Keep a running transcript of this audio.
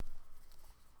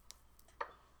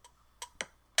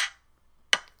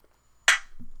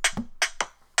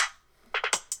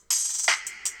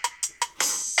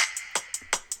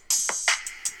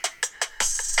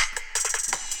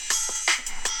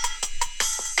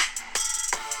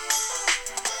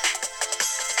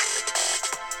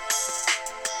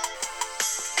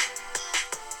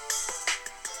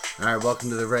All right, welcome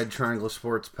to the Red Triangle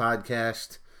Sports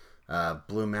Podcast,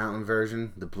 Blue Mountain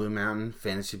version, the Blue Mountain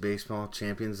Fantasy Baseball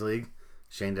Champions League.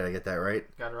 Shane, did I get that right?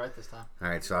 Got it right this time. All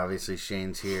right, so obviously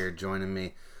Shane's here joining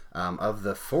me. Of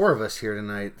the four of us here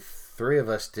tonight, three of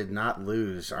us did not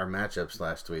lose our matchups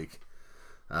last week.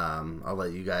 I'll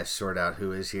let you guys sort out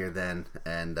who is here then.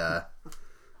 And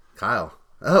Kyle,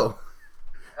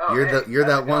 you're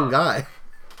that one guy.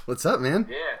 What's up, man?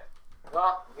 Yeah.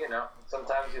 Well,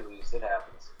 sometimes you lose. It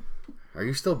happens. Are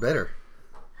you still bitter?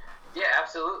 Yeah,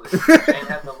 absolutely. Shane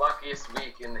had the luckiest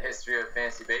week in the history of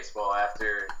fantasy baseball.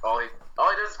 After all he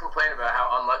does is complain about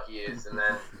how unlucky he is, and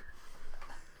then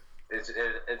it's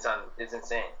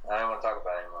insane. I don't want to talk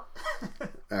about it anymore.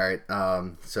 All right.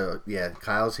 So yeah,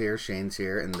 Kyle's here, Shane's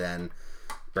here, and then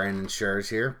Brandon Scher's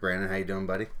here. Brandon, how you doing,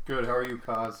 buddy? Good. How are you,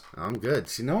 Kaz? I'm good.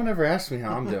 See, no one ever asks me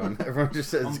how I'm doing. Everyone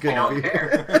just says it's good. I don't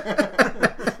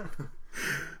care.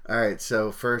 All right.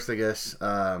 So first, I guess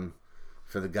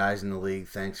for the guys in the league,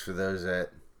 thanks for those that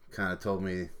kind of told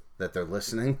me that they're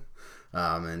listening,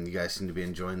 and you guys seem to be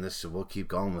enjoying this. So we'll keep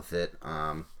going with it.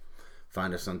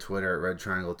 Find us on Twitter at Red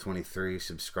Triangle 23.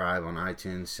 Subscribe on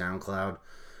iTunes, SoundCloud.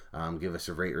 Give us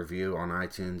a rate review on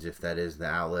iTunes if that is the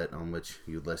outlet on which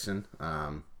you listen.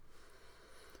 I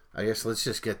guess let's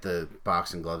just get the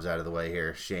boxing gloves out of the way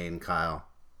here. Shane, Kyle,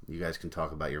 you guys can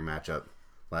talk about your matchup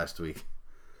last week.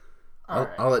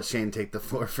 I'll let Shane take the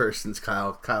floor first since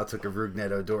Kyle took a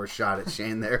Rougned Odor shot at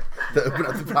Shane there to open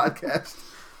up the podcast.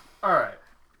 All right.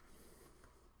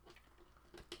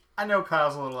 I know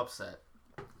Kyle's a little upset,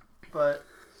 but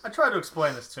I tried to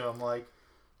explain this to him. Like,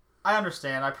 I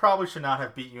understand. I probably should not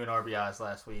have beat you in RBIs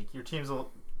last week. Your team's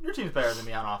better than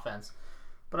me on offense.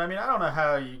 But, I mean, I don't know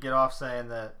how you get off saying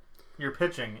that your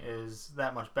pitching is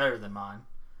that much better than mine.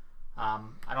 I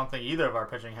don't think either of our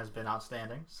pitching has been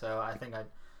outstanding. So I think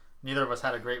neither of us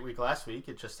had a great week last week.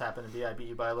 It just happened to be I beat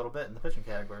you by a little bit in the pitching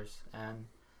categories. And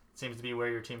it seems to be where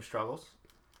your team struggles.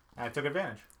 And I took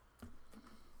advantage.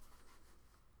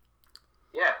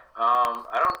 Yeah.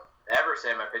 I don't ever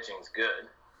say my pitching's good.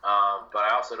 But I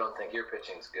also don't think your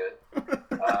pitching's good.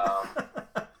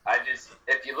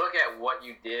 If you look at what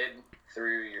you did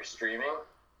through your streaming,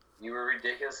 you were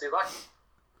ridiculously lucky.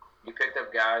 You picked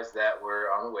up guys that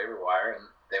were on the waiver wire and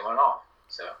they went off.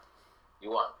 So you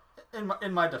won.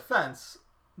 In my defense,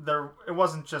 it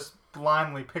wasn't just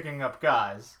blindly picking up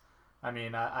guys. I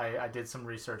mean, I did some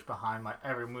research behind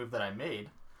every move that I made,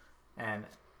 and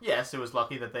yes, it was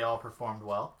lucky that they all performed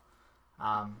well.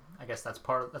 I guess that's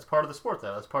part of the sport,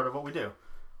 though. That's part of what we do.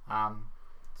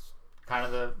 It's kind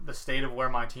of the state of where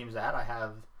my team's at. I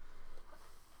have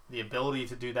the ability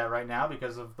to do that right now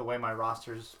because of the way my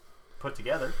roster's put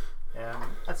together, and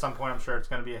at some point, I'm sure it's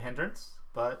going to be a hindrance,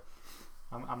 but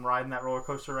I'm riding that roller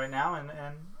coaster right now, and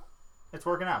it's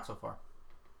working out so far.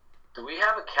 Do we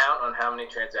have a count on how many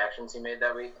transactions he made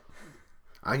that week?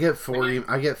 I get four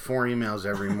emails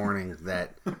every morning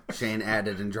that Shane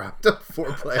added and dropped up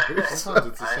 4 players. Sometimes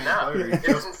it's the same player.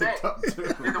 It was insane. Dude,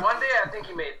 the one day I think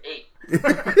he made 8. 8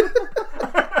 players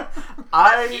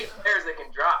that can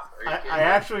drop. I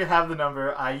actually have the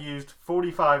number. I used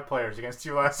 45 players against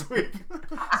you last week.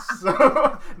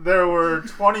 So there were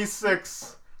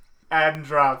 26 add and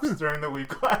drops during the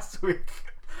week last week.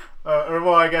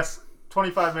 I guess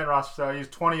 25-man roster, so I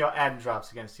used 20 add and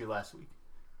drops against you last week.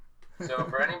 So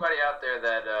for anybody out there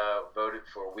that voted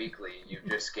for weekly, you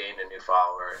just gained a new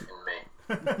follower in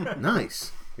me.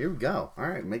 Nice. Here we go. All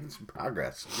right, making some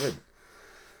progress. Good.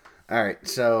 All right,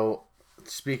 so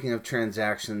speaking of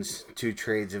transactions, 2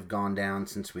 trades have gone down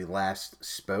since we last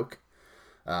spoke.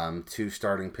 2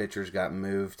 starting pitchers got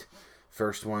moved.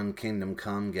 First one, Kingdom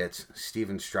Come, gets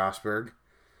Steven Strasburg,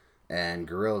 and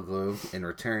Gorilla Glue in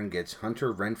return gets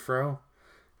Hunter Renfroe,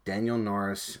 Daniel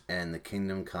Norris, and the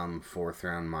Kingdom Come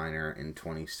 4th-round minor in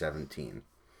 2017.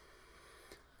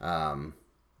 I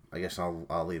guess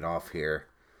I'll lead off here.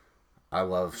 I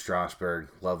love Strasburg.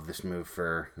 Love this move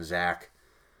for Zach.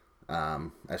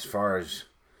 As far as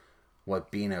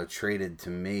what Bino traded to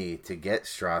me to get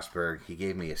Strasburg, he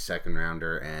gave me a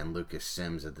 2nd-rounder and Lucas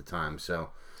Sims at the time. So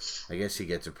I guess he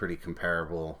gets a pretty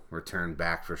comparable return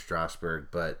back for Strasburg.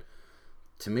 But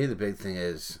to me, the big thing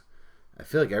is I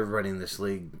feel like everybody in this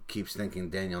league keeps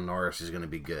thinking Daniel Norris is going to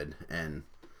be good, and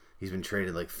he's been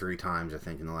traded like 3 times, I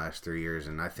think, in the last 3 years,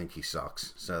 and I think he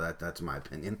sucks. So that's my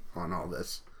opinion on all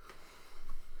this.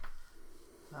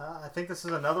 I think this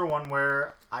is another one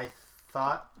where I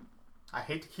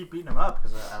hate to keep beating him up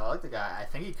because I like the guy. I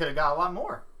think he could have got a lot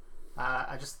more.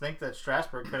 I just think that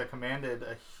Strasburg could have commanded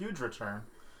a huge return.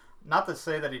 Not to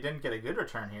say that he didn't get a good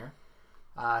return here.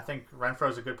 I think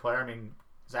Renfroe's a good player. I mean,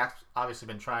 Zach's obviously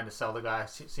been trying to sell the guy.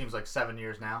 Seems like 7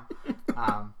 years now,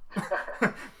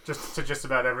 just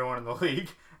about everyone in the league,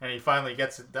 and he finally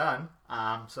gets it done.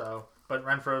 But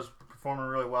Renfroe's performing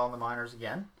really well in the minors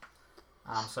again.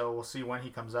 So we'll see when he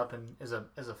comes up and is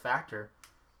a factor.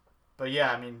 But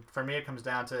yeah, I mean, for me, it comes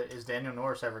down to, is Daniel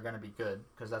Norris ever going to be good?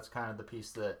 Because that's kind of the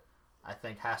piece that I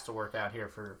think has to work out here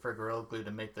for Gorilla Glue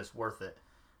to make this worth it.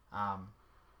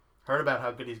 Heard about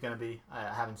how good he's going to be.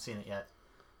 I haven't seen it yet.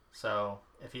 So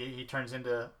if he turns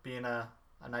into being a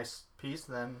nice piece,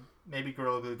 then maybe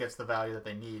Gorilla Glue gets the value that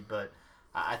they need. But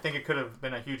I think it could have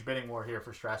been a huge bidding war here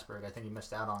for Strasburg. I think he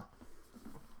missed out on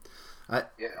it.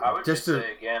 I would just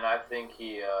say again, I think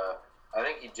he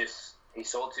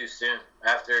sold too soon.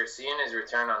 After seeing his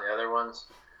return on the other ones,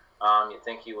 you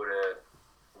think he would have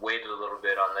waited a little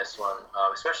bit on this one,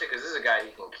 especially because this is a guy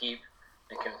he can keep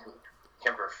and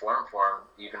can perform for him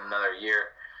even another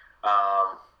year.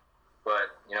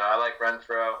 But I like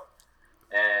Renfroe,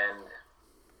 and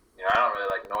I don't really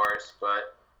like Norris,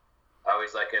 but I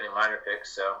always like any minor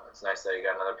picks, so it's nice that he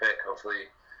got another pick. Hopefully,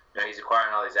 he's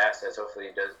acquiring all these assets. Hopefully,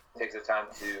 he takes the time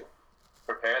to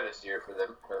prepare this year for the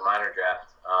minor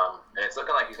draft. And it's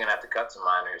looking like he's gonna have to cut some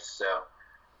minors, so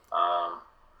I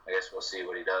guess we'll see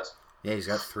what he does. Yeah, he's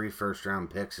got 3 first-round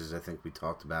picks, as I think we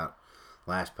talked about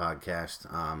last podcast,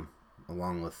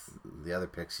 along with the other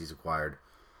picks he's acquired.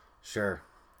 Sure.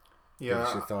 Yeah. Give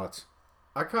us your thoughts.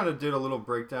 I kind of did a little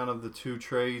breakdown of the 2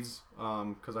 trades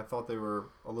because I thought they were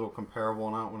a little comparable,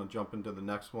 and I don't want to jump into the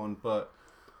next one. But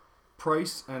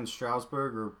Price and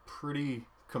Strasburg are pretty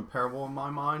comparable in my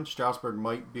mind. Strasburg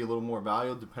might be a little more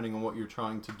valuable depending on what you're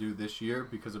trying to do this year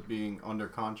because of being under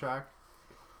contract.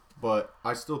 But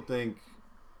I still think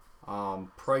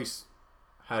Price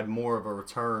had more of a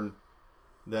return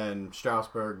than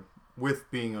Strasburg with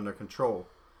being under control.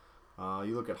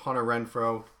 You look at Hunter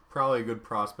Renfroe, probably a good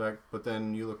prospect, but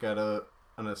then you look at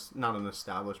not an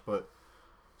established, but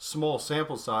small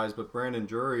sample size, but Brandon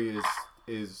Drury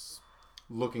is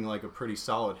looking like a pretty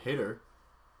solid hitter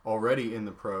already in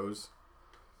the pros.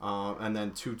 And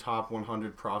then 2 top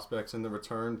 100 prospects in the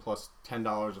return plus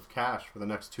 $10 of cash for the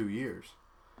next 2 years.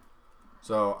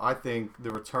 So I think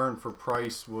the return for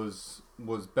Price was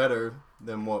better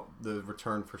than what the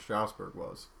return for Strasburg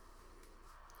was.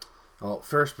 Well,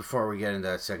 first, before we get into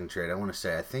that second trade, I want to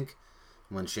say I think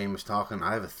when Shane was talking,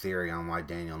 I have a theory on why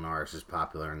Daniel Norris is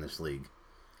popular in this league.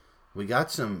 We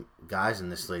got some guys in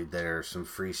this league that are some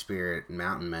free spirit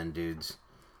mountain men dudes.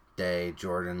 Day,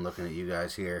 Jordan, looking at you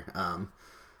guys here.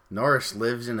 Norris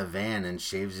lives in a van and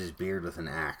shaves his beard with an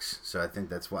axe. So I think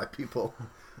that's why people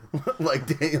like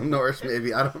Daniel Norris,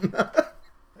 maybe. I don't know.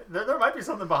 There might be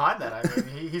something behind that. I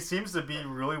mean, he seems to be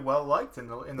really well liked in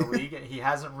the league. He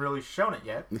hasn't really shown it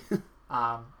yet.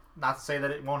 Not to say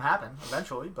that it won't happen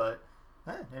eventually, but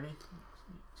maybe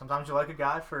sometimes you like a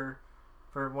guy for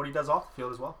what he does off the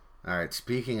field as well. All right.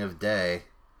 Speaking of Day,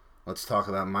 let's talk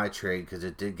about my trade because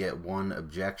it did get 1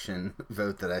 objection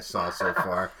vote that I saw so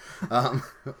far.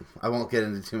 I won't get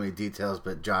into too many details,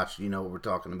 but Josh, you know what we're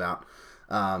talking about.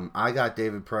 I got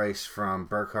David Price from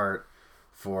Burkhart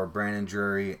for Brandon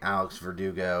Drury, Alex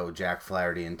Verdugo, Jack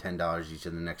Flaherty, and $10 each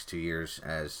in the next 2 years,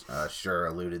 as Schur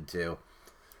alluded to.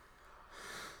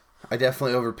 I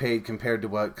definitely overpaid compared to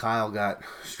what Kyle got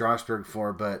Strasburg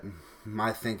for, but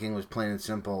my thinking was plain and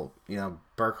simple.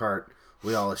 Burkhart,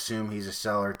 we all assume he's a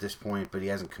seller at this point, but he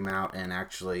hasn't come out and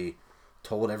actually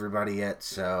told everybody yet,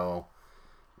 so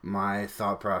my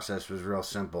thought process was real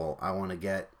simple. I want to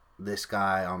get this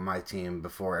guy on my team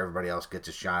before everybody else gets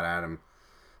a shot at him,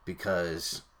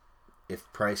 because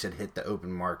if Price had hit the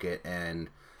open market and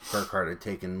Burkhart had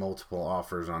taken multiple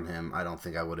offers on him, I don't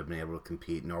think I would have been able to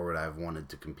compete, nor would I have wanted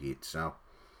to compete. So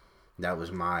that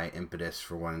was my impetus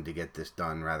for wanting to get this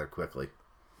done rather quickly.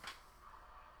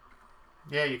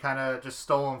 Yeah, you kind of just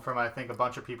stole him from, I think, a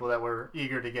bunch of people that were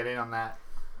eager to get in on that.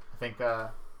 I think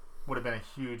would have been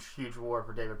a huge, huge war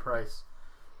for David Price.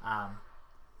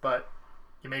 But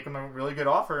you make him a really good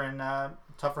offer, and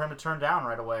tough for him to turn down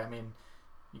right away. I mean,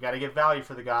 you got to get value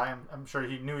for the guy. I'm sure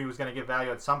he knew he was going to get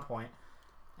value at some point,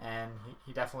 and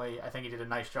he definitely, I think he did a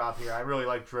nice job here. I really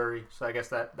like Drury, so I guess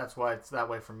that's why it's that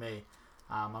way for me.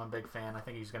 I'm a big fan. I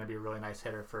think he's going to be a really nice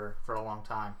hitter for a long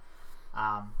time.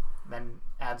 Then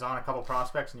adds on a couple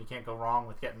prospects, and you can't go wrong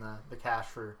with getting the cash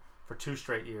for 2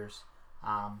 straight years.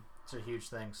 It's a huge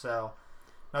thing. So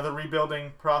another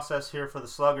rebuilding process here for the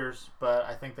Sluggers, but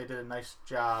I think they did a nice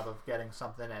job of getting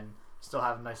something and still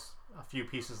have a few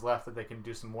pieces left that they can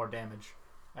do some more damage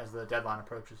as the deadline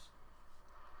approaches.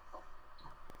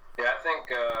 Yeah, I think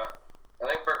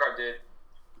Burkhart did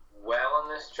well in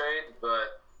this trade,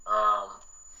 but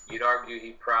you'd argue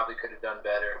he probably could have done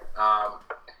better.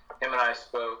 him and I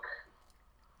spoke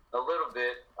a little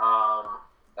bit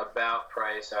about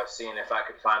price. I've seen if I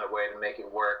could find a way to make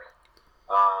it work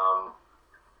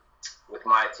with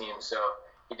my team. So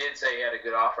he did say he had a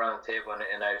good offer on the table,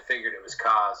 and I figured it was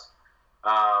Kaz.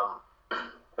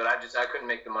 But I couldn't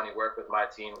make the money work with my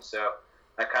team, so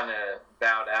I kind of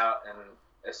bowed out. And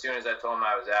as soon as I told him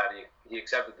I was out, he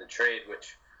accepted the trade,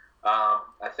 which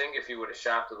I think if he would have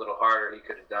shopped a little harder, he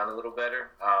could have done a little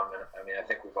better. And, I mean, I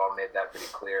think we've all made that pretty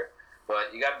clear.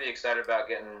 But you got to be excited about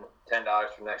getting $10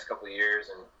 for the next couple of years.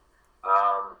 And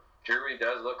Drury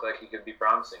does look like he could be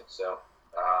promising. So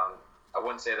I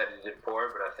wouldn't say that he did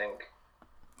poor, but I think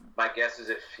my guess is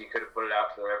if he could have put it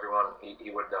out for everyone, he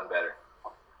would have done better.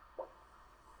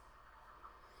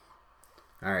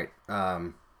 All right.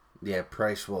 Yeah,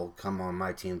 Price will come on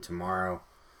my team tomorrow.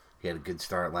 He had a good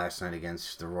start last night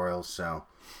against the Royals, so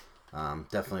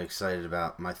definitely excited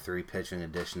about my 3 pitching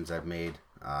additions I've made.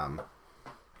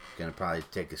 Gonna probably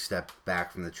take a step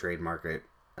back from the trade market,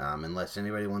 unless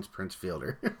anybody wants Prince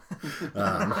Fielder.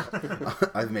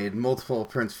 I've made multiple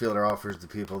Prince Fielder offers to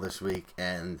people this week,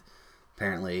 and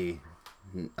apparently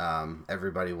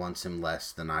everybody wants him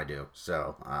less than I do.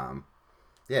 So,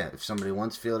 yeah, if somebody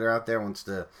wants Fielder out there, wants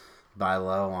to buy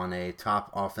low on a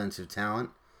top offensive talent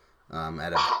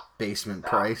at a basement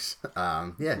price,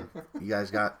 yeah, you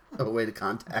guys got a way to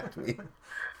contact me.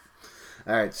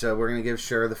 All right, so we're going to give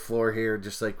Scher the floor here,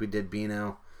 just like we did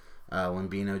Bino when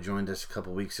Bino joined us a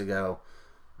couple weeks ago.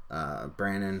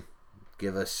 Brandon,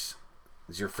 it's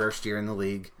your first year in the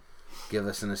league. Give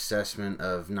us an assessment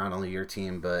of not only your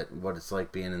team, but what it's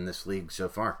like being in this league so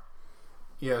far.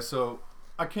 Yeah, so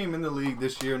I came in the league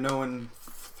this year knowing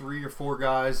 3 or 4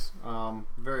 guys.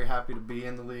 Very happy to be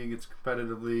in the league. It's a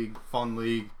competitive league, fun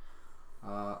league.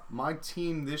 My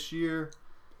team this year,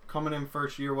 coming in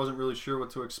first year, wasn't really sure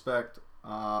what to expect.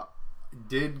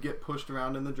 Did get pushed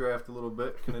around in the draft a little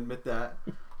bit, can admit that.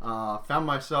 Found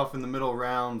myself in the middle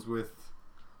rounds with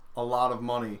a lot of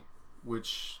money,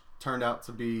 which turned out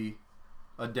to be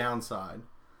a downside.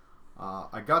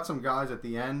 I got some guys at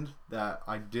the end that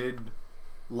I did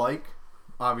like,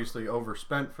 obviously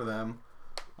overspent for them.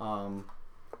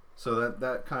 So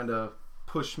that kind of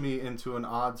pushed me into an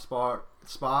odd spot.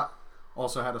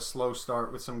 Also had a slow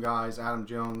start with some guys. Adam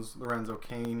Jones, Lorenzo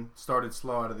Cain started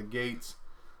slow out of the gates.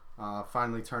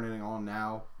 Finally turning it on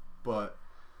now, but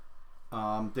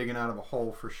digging out of a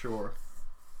hole for sure.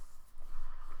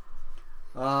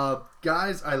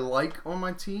 Guys I like on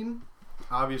my team,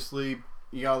 obviously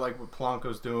you gotta like what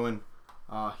Polanco's doing.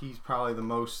 He's probably the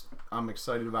most I'm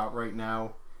excited about right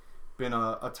now. Been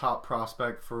a top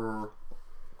prospect for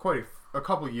quite a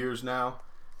couple years now,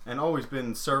 and always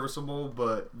been serviceable,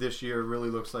 but this year really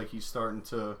looks like he's starting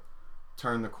to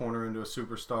turn the corner into a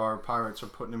superstar. Pirates are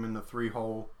putting him in the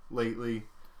 3-hole lately,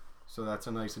 so that's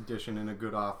a nice addition and a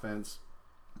good offense.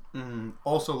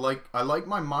 Also, I like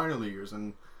my minor leaguers,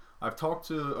 and I've talked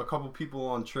to a couple people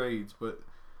on trades, but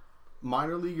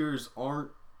minor leaguers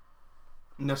aren't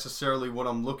necessarily what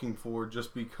I'm looking for,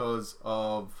 just because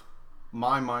of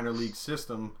my minor league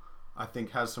system. I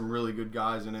think has some really good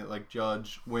guys in it, like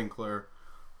Judge, Winkler,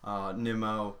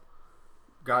 Nimmo,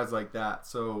 guys like that.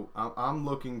 So I'm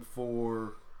looking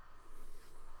for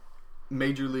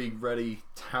major league ready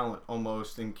talent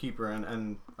almost in keeper,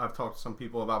 and I've talked to some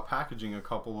people about packaging a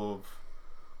couple of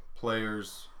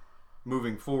players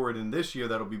moving forward in this year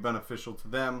that'll be beneficial to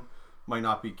them. Might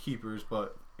not be keepers,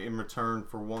 but in return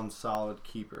for one solid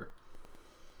keeper.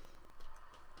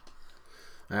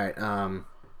 All right.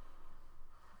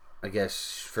 I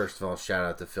guess first of all, shout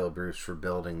out to Phil Bruce for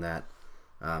building that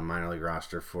minor league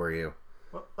roster for you.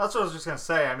 Well, that's what I was just gonna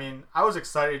say. I mean, I was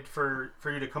excited for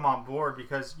you to come on board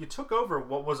because you took over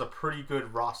what was a pretty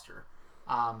good roster,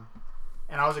 and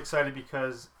I was excited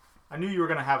because I knew you were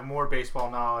gonna have more baseball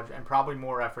knowledge and probably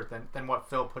more effort than what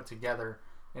Phil put together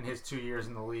in his 2 years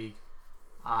in the league.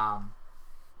 Or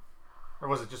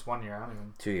was it just 1 year? I don't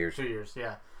even. 2 years. 2 years,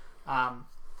 yeah.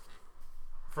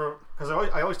 Because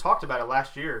I always talked about it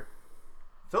last year.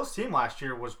 Phil's team last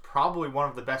year was probably one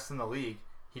of the best in the league.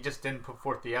 He just didn't put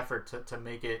forth the effort to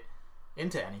make it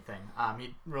into anything.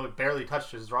 He really barely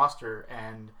touched his roster,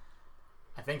 and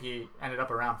I think he ended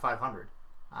up around 500.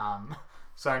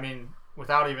 So, I mean,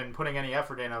 without even putting any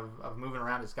effort in of moving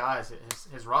around his guys,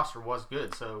 his roster was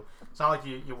good. So it's not like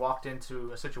you walked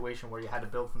into a situation where you had to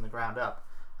build from the ground up.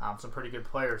 Some pretty good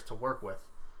players to work with.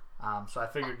 So I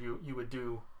figured you would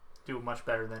do much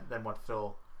better than what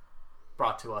Phil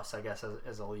brought to us, I guess,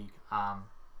 as a league.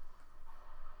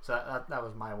 So that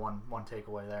was my one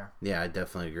takeaway there. Yeah, I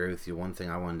definitely agree with you. One thing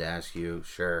I wanted to ask you,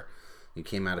 sure, you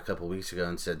came out a couple weeks ago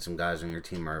and said some guys on your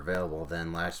team are available.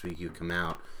 Then last week you come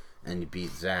out and you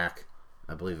beat Zach.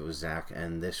 I believe it was Zach.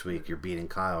 And this week you're beating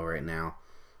Kyle right now.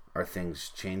 Are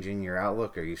things changing your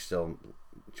outlook? Or are you still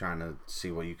trying to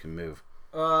see what you can move?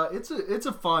 It's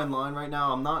a fine line right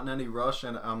now. I'm not in any rush,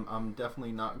 and I'm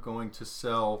definitely not going to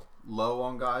sell low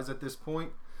on guys at this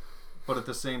point. But at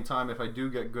the same time, if I do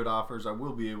get good offers, I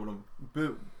will be able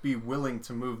to be willing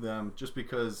to move them, just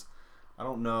because I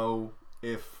don't know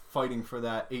if fighting for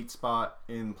that 8 spot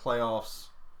in playoffs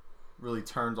really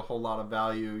turns a whole lot of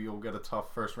value. You'll get a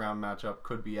tough first round matchup,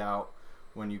 could be out,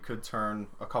 when you could turn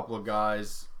a couple of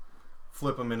guys,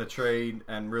 flip them in a trade,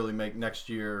 and really make next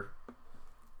year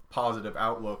positive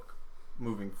outlook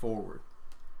moving forward.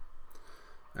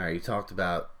 All right, you talked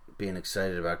about being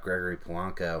excited about Gregory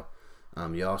Polanco.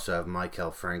 You also have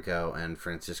Maikel Franco and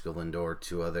Francisco Lindor,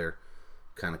 2 other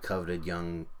kind of coveted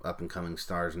young up-and-coming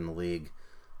stars in the league.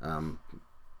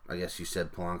 I guess you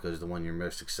said Polanco is the one you're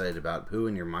most excited about. Who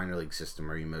in your minor league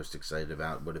system are you most excited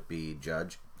about? Would it be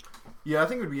Judge? Yeah, I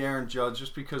think it would be Aaron Judge,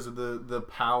 just because of the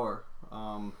power.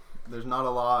 There's not a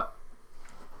lot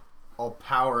of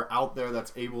power out there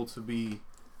that's able to be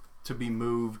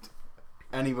moved.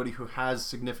 Anybody who has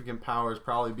significant power is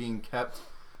probably being kept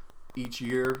each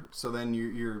year, so then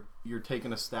you're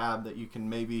taking a stab that you can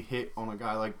maybe hit on a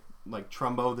guy like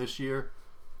Trumbo this year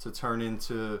to turn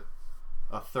into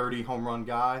a 30 home run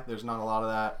guy. There's not a lot of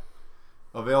that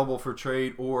available for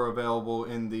trade or available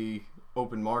in the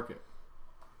open market.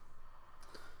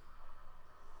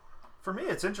 For me,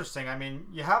 it's interesting. I mean,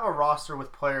 you have a roster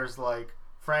with players like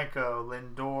Franco,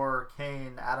 Lindor,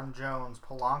 Kane, Adam Jones,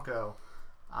 Polanco.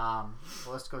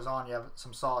 The list goes on. You have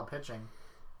some solid pitching.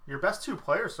 Your best 2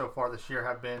 players so far this year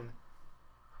have been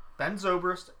Ben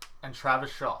Zobrist and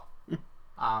Travis Shaw.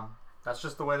 That's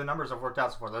just the way the numbers have worked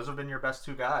out so far. Those have been your best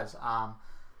 2 guys.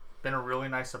 Been a really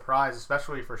nice surprise,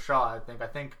 especially for Shaw. I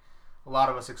think a lot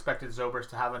of us expected Zobrist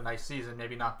to have a nice season,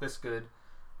 maybe not this good,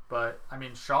 but I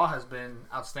mean Shaw has been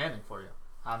outstanding for you.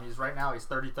 He's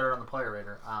 33rd on the player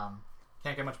rater.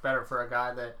 Can't get much better for a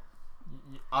guy that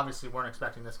you obviously weren't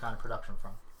expecting this kind of production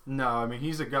from. No, I mean,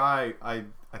 he's a guy I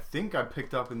think I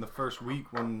picked up in the first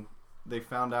week when they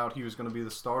found out he was going to be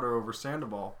the starter over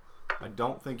Sandoval. I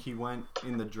don't think he went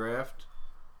in the draft.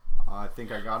 I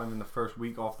think I got him in the first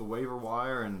week off the waiver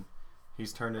wire, and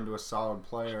he's turned into a solid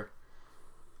player.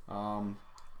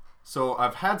 So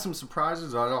I've had some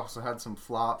surprises. I also had some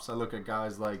flops. I look at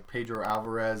guys like Pedro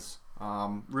Alvarez.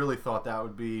 Really thought that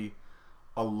would be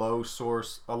a low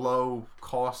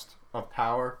cost of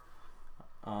power.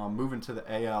 Moving to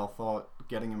the AL, thought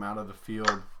getting him out of the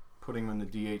field, putting him in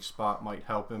the DH spot might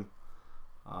help him.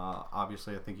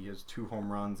 Obviously, I think he has 2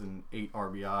 home runs and 8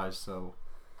 RBIs, so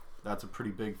that's a pretty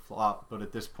big flop. But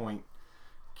at this point,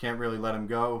 can't really let him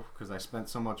go because I spent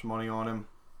so much money on him.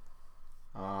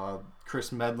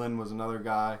 Chris Medlin was another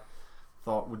guy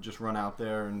thought would just run out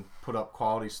there and put up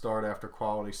quality start after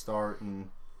quality start, and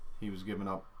he was giving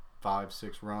up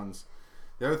 5-6 runs.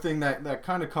 The other thing that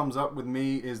kind of comes up with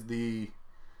me is the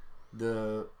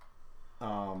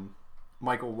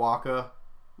Michael Wacha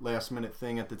last minute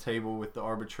thing at the table with the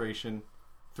arbitration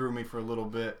threw me for a little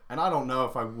bit, and I don't know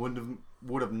if I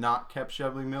would have not kept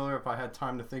Chevy Miller if I had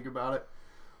time to think about it.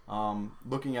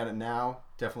 Looking at it now,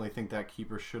 definitely think that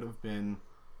keeper should have been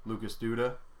Lucas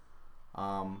Duda,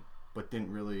 but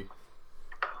didn't really.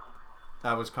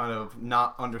 That was kind of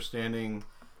not understanding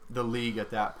the league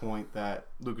at that point, that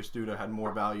Lucas Duda had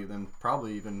more value than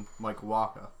probably even Michael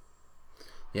Wacha.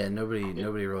 Yeah, nobody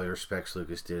really respects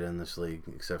Lucas Duda in this league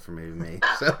except for maybe me.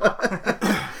 So,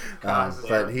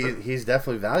 but he's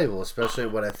definitely valuable, especially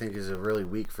what I think is a really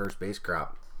weak first base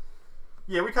crop.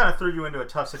 Yeah, we kind of threw you into a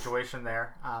tough situation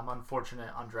there. Unfortunate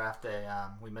on draft day,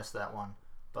 we missed that one.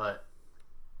 But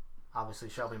obviously,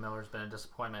 Shelby Miller's been a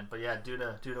disappointment. But yeah,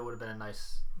 Duda would have been a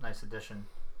nice addition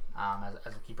as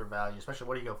a keeper value. Especially,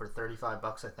 what do you go for,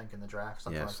 $35? I think in the draft,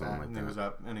 something like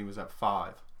that. And he was at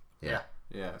 5. Yeah.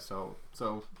 Yeah, so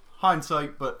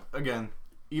hindsight, but again,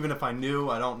 even if I knew,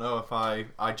 I don't know if I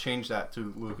changed that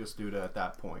to Lucas Duda at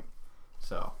that point.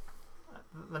 So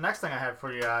the next thing I had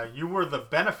for you, you were the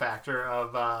benefactor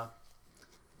of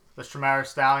the Stramaris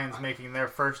Stallions making their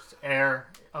first air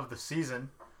of the season,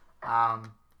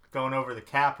 going over the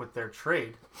cap with their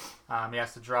trade.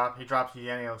 He dropped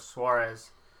Eugenio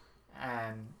Suarez,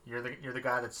 and you're the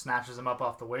guy that snatches him up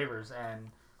off the waivers,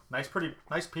 and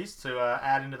nice piece to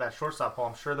add into that shortstop hole.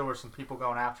 I'm sure there were some people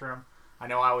going after him. I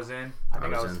know I was in. I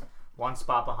think I was one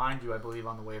spot behind you, I believe,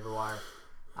 on the waiver wire.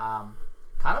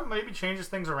 Kind of maybe changes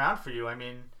things around for you. I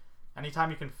mean,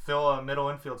 anytime you can fill a middle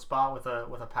infield spot with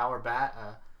a power bat,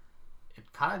 it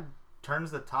kind of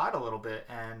turns the tide a little bit.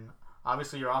 And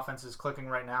obviously, your offense is clicking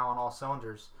right now on all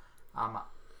cylinders.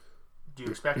 do you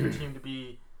expect your team to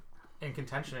be in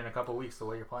contention in a couple of weeks the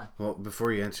way you're playing? Well,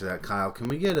 before you answer that, Kyle, can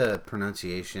we get a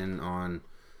pronunciation on,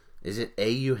 is it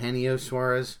Eugenio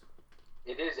Suarez?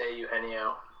 It is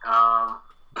Eugenio.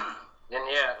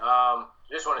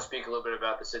 Just want to speak a little bit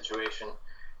about the situation.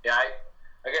 Yeah,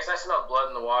 I guess I smelled blood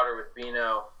in the water with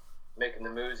Bino making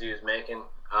the moves he was making.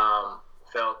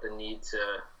 Felt the need to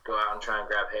go out and try and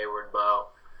grab Hayward low.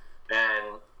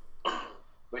 And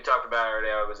we talked about it already.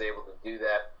 I was able to do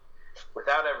that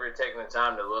without ever taking the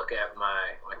time to look at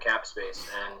my cap space.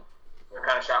 And I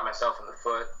kind of shot myself in the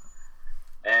foot.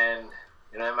 And,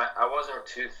 I wasn't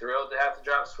too thrilled to have to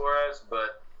drop Suarez,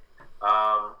 but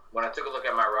when I took a look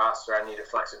at my roster, I needed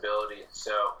flexibility.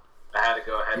 So I had to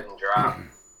go ahead and drop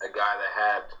a guy that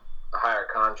had a higher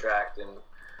contract. And,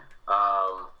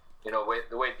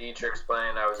 the way Dietrich's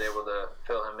playing, I was able to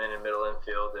fill him in middle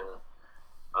infield. And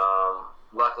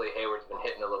luckily, Hayward's been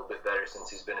hitting a little bit better since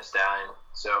he's been a Stallion.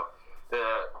 So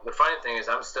the funny thing is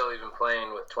I'm still even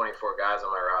playing with 24 guys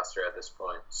on my roster at this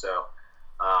point. So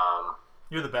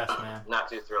you're the best, man. Not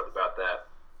too thrilled about that.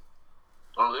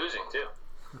 I'm losing, too.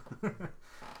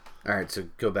 All right, so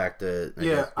go back to...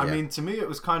 I mean, to me, it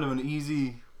was kind of an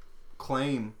easy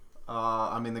claim.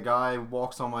 The guy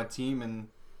walks on my team and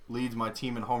leads my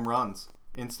team in home runs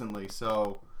instantly.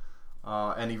 So,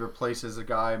 and he replaces a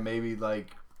guy maybe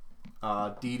like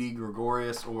Didi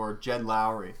Gregorius or Jed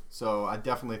Lowry. So I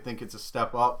definitely think it's a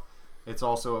step up. It's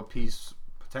also a piece,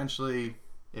 potentially,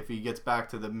 if he gets back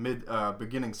to the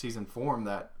beginning season form,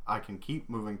 that I can keep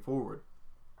moving forward.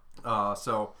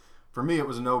 So for me, it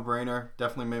was a no-brainer.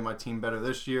 Definitely made my team better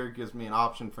this year. Gives me an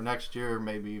option for next year,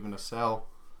 maybe even a sell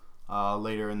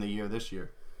later in the year this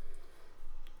year.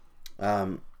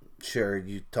 Sure,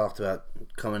 you talked about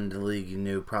coming into the league. You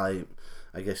knew probably,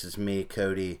 I guess it's me,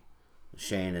 Cody,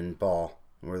 Shane, and Ball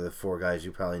were the four guys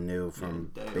you probably knew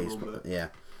from baseball. Yeah.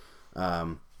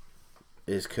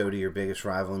 Is Cody your biggest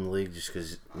rival in the league just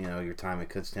because, your time at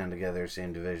Kutztown together,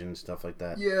 same division, stuff like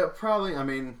that? Yeah, probably.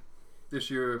 This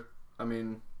year,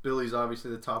 Billy's obviously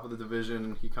the top of the division,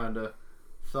 and he kind of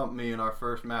thumped me in our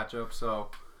first matchup, so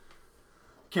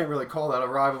can't really call that a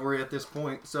rivalry at this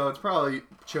point. So it's probably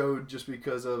Chode just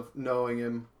because of knowing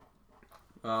him.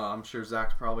 I'm sure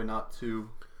Zach's probably not too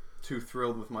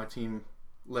thrilled with my team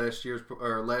last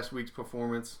week's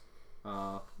performance,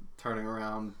 turning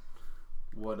around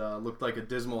what looked like a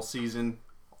dismal season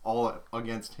all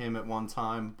against him at one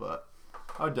time. But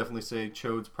I would definitely say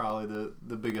Chode's probably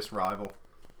the biggest rival.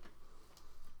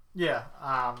 Yeah,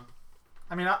 I'm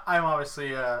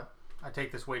obviously I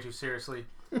take this way too seriously.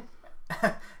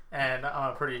 And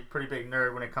I'm a pretty big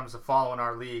nerd when it comes to following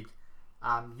our league.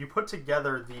 You put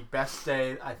together the best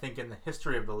day, I think, in the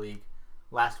history of the league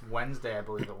last Wednesday, I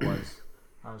believe it was.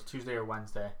 It was Tuesday or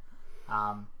Wednesday.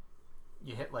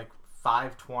 You hit like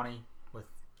 520 with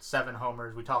 7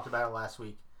 homers. We talked about it last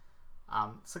week.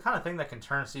 It's the kind of thing that can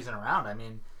turn a season around.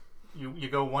 You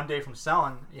go one day from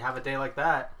selling, you have a day like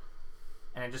that,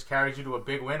 and it just carries you to a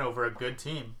big win over a good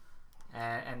team.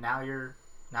 And now you're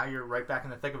right back in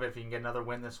the thick of it if you can get another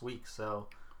win this week. So,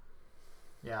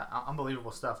 yeah,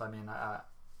 unbelievable stuff.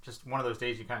 Just one of those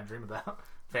days you kind of dream about,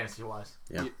 fantasy-wise.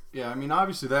 Yeah.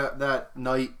 Obviously that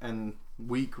night and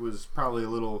week was probably a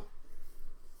little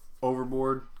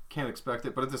overboard. Can't expect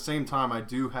it. But at the same time, I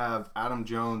do have Adam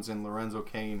Jones and Lorenzo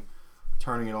Cain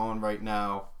turning it on right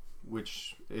now,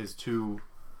 which is two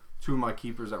of my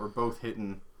keepers that were both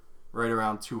hitting right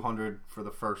around 200 for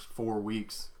the first 4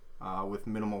 weeks. With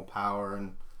minimal power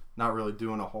and not really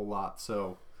doing a whole lot.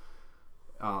 So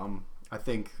I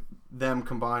think them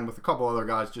combined with a couple other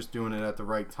guys just doing it at the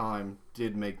right time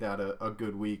did make that a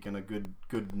good week and a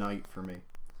good night for me.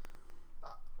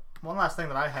 One last thing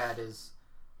that I had is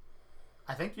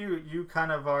I think you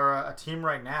kind of are a team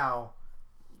right now.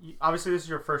 Obviously, this is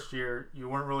your first year. You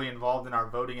weren't really involved in our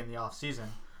voting in the off season.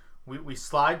 We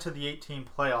slide to the 8-team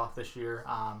playoff this year.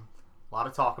 A lot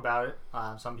of talk about it.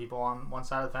 Some people on one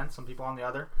side of the fence, some people on the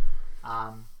other.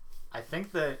 I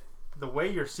think that the way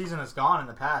your season has gone in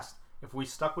the past, if we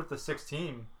stuck with the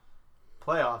 6-team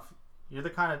playoff, you're the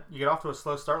kind of, you get off to a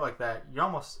slow start like that, you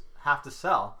almost have to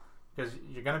sell because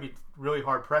you're going to be really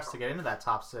hard pressed to get into that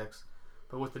top 6.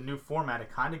 But with the new format,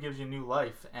 it kind of gives you new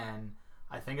life, and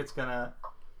I think it's going to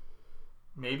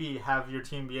maybe have your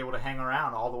team be able to hang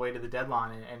around all the way to the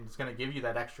deadline, and it's going to give you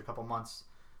that extra couple months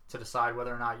to decide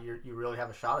whether or not you really have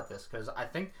a shot at this. Because I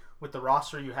think with the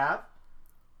roster you have,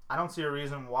 I don't see a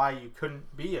reason why you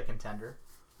couldn't be a contender.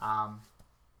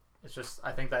 It's just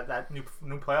I think that new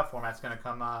playoff format is going to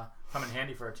come in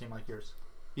handy for a team like yours.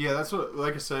 Yeah, that's what.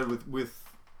 Like I said, with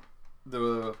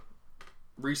the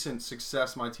recent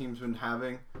success my team's been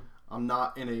having, I'm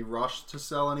not in a rush to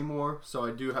sell anymore, so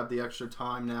I do have the extra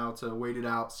time now to wait it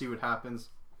out, see what happens.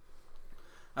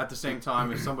 At the same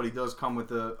time, if somebody does come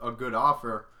with a good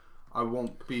offer, I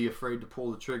won't be afraid to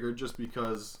pull the trigger just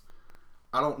because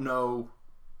I don't know,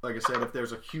 like I said, if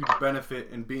there's a huge benefit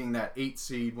in being that 8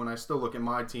 seed when I still look at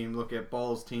my team, look at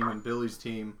Ball's team and Billy's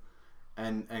team,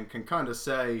 and can kind of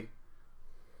say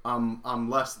I'm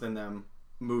less than them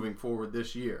moving forward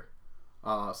this year.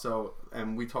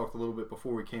 And we talked a little bit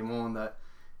before we came on that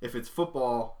if it's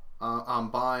football, I'm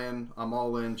buying, I'm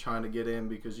all in, trying to get in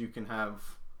because you can have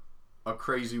a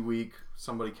crazy week.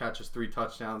 Somebody catches 3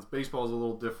 touchdowns. Baseball is a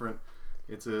little different.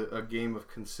 It's a game of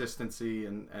consistency,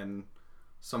 and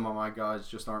some of my guys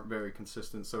just aren't very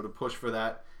consistent. So to push for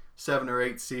that 7 or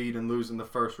 8 seed and lose in the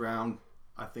first round,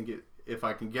 I think if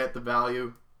I can get the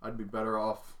value, I'd be better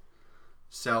off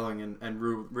selling and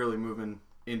really moving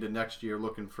into next year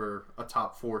looking for a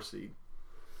top 4 seed.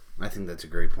 I think that's a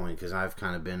great point because I've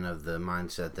kind of been of the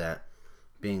mindset that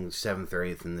being 7th or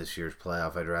 8th in this year's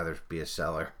playoff, I'd rather be a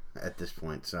seller at this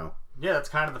point. So yeah, that's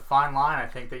kind of the fine line I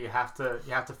think that you have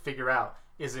to figure out.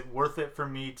 Is it worth it for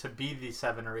me to be the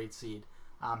 7 or 8 seed?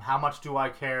 How much do I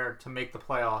care to make the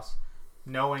playoffs,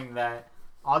 knowing that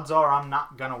odds are I'm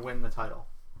not gonna win the title?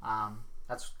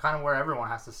 That's kind of where everyone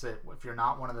has to sit. If you're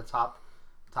not one of the top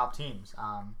teams,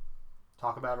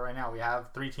 talk about it right now. We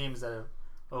have 3 teams that have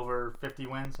over 50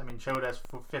 wins. I mean, Chode has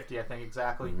 50, I think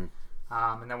exactly.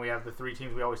 Mm-hmm. And then we have the 3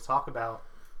 teams we always talk about.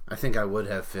 I think I would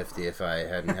have 50 if I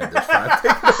hadn't had this 5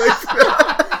 takeaways.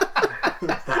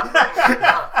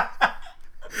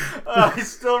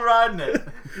 He's still riding it.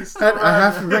 I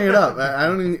have to bring it up. I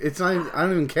don't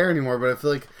even care anymore. But I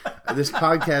feel like this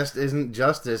podcast isn't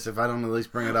justice if I don't at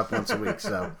least bring it up once a week.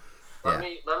 So let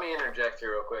me interject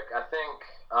here real quick. I think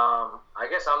I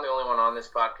guess I'm the only one on this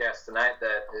podcast tonight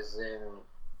that is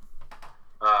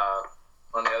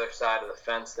on the other side of the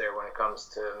fence there when it comes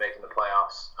to making the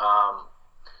playoffs. I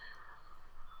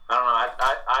don't know.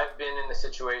 I've been in the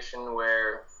situation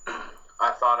where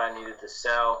I thought I needed to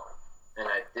sell, and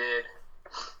I did,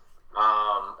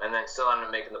 and then still ended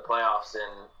up making the playoffs.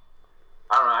 And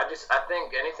I don't know. I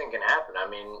think anything can happen. I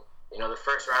mean, the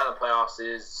first round of the playoffs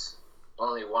is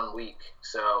only 1 week,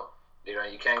 so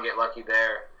you can get lucky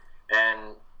there.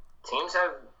 And teams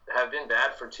have been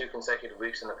bad for 2 consecutive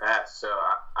weeks in the past. So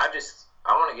I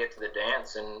want to get to the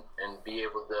dance and be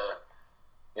able to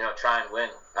try and win.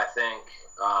 I think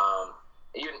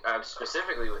even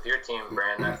specifically with your team,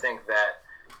 Brandon, I think that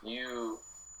you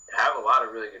have a lot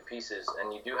of really good pieces,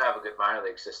 and you do have a good minor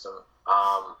league system,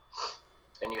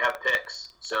 and you have picks.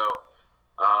 So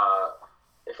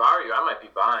if I were you, I might be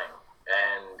buying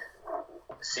and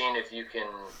seeing if you can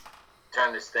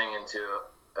turn this thing into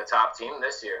a top team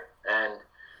this year. And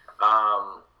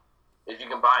if you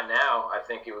can buy now, I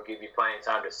think it would give you plenty of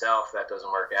time to sell if that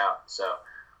doesn't work out. So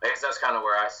I guess that's kind of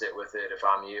where I sit with it if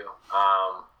I'm you.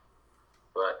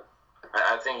 But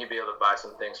I think you'd be able to buy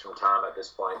some things from Tom at this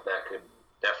point that could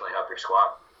definitely help your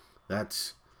squad.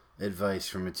 That's advice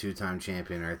from a 2-time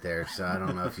champion right there. So I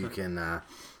don't know if you can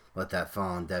let that fall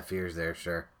on deaf ears there,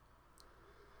 sure.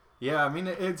 Yeah, I mean,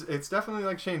 it's definitely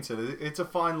like Shane said. It's a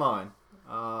fine line.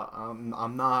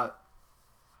 I'm not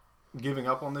giving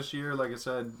up on this year. Like I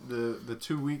said, the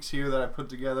 2 weeks here that I put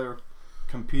together,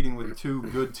 competing with 2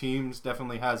 good teams,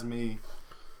 definitely has me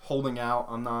holding out.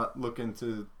 I'm not looking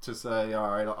to say, all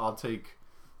right, I'll take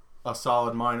a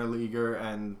solid minor leaguer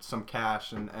and some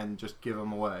cash and just give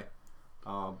them away.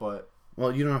 But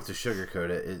well, you don't have to sugarcoat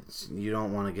it. You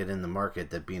don't want to get in the market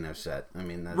that Bino set. I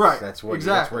mean, that's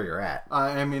where you're at.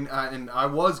 I mean, I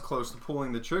was close to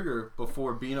pulling the trigger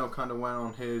before Bino kind of went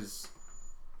on his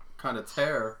kind of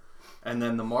tear, and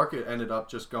then the market ended up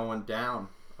just going down.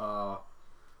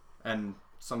 And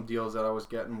some deals that I was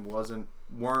getting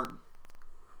weren't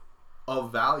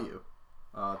of value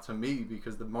to me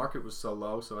because the market was so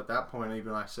low. So at that point,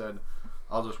 even I said,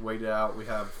 I'll just wait it out. We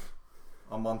have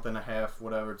a month and a half,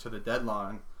 whatever, to the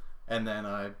deadline, and then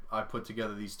I put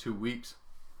together these 2 weeks.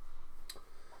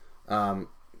 I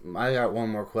got one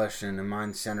more question, and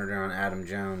mine's centered around Adam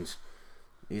Jones.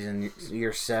 He's in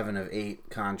year 7 of 8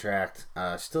 contract,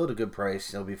 still at a good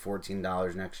price. He'll be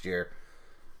 $14 next year.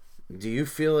 Do you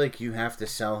feel like you have to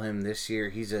sell him this year?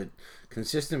 He's a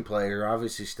consistent player,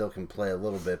 obviously still can play a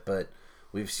little bit, but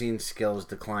we've seen skills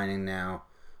declining now.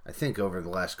 I think over the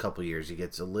last couple of years he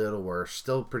gets a little worse.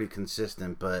 Still pretty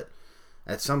consistent, but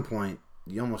at some point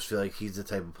you almost feel like he's the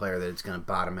type of player that it's going to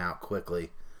bottom out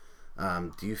quickly.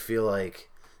 Do you feel like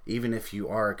even if you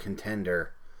are a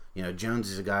contender, Jones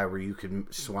is a guy where you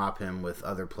could swap him with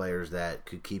other players that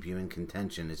could keep you in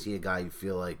contention? Is he a guy you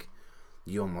feel like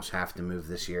you almost have to move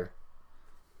this year?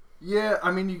 Yeah, I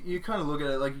mean, you kind of look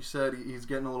at it like you said. He's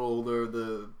getting a little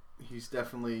older. He's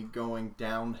definitely going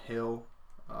downhill.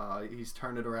 He's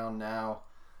turned it around now.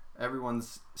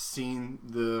 Everyone's seen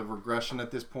the regression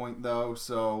at this point, though,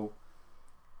 so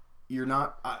you're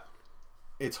not.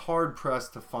 It's hard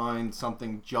pressed to find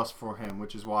something just for him,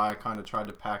 which is why I kind of tried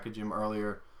to package him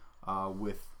earlier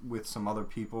with some other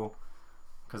people,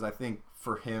 because I think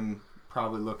for him,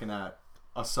 probably looking at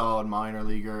a solid minor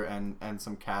leaguer and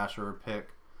some cash or a pick.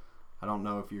 I don't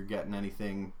know if you're getting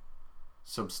anything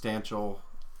substantial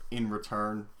in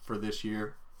return for this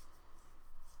year.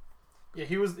 Yeah,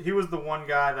 he was the one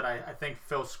guy that I think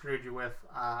Phil screwed you with.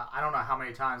 I don't know how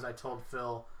many times I told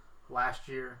Phil last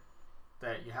year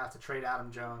that you have to trade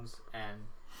Adam Jones, and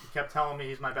he kept telling me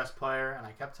he's my best player, and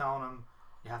I kept telling him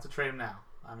you have to trade him now.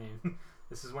 I mean,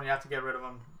 this is when you have to get rid of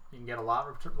him. You can get a lot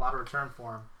of return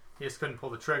for him. He just couldn't pull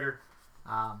the trigger,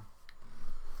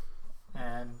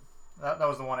 and that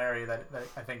was the one area that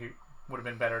I think it would have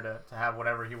been better to have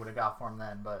whatever he would have got for him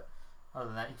then. But other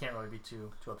than that, you can't really be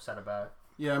too upset about it.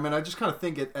 Yeah, I mean, I just kind of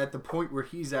think at the point where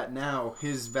he's at now,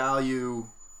 his value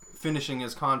finishing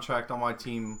his contract on my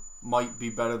team might be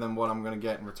better than what I'm going to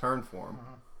get in return for him.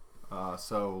 Mm-hmm.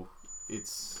 So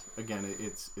it's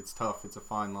tough. It's a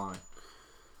fine line.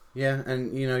 Yeah,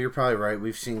 and you're probably right.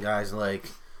 We've seen guys like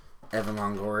Evan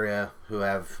Longoria who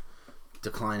have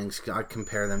declining. I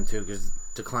compare them to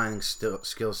because declining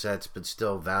skill sets, but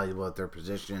still valuable at their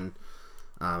position.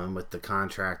 And with the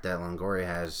contract that Longoria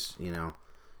has, you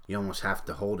almost have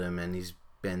to hold him, and he's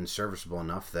been serviceable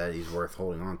enough that he's worth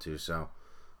holding on to. So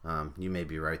you may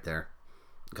be right there.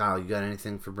 Kyle, you got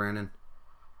anything for Brandon?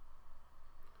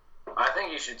 I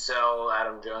think you should sell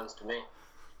Adam Jones to me.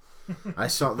 I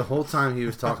saw the whole time he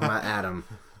was talking about Adam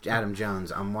Jones.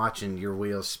 I'm watching your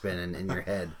wheels spinning in your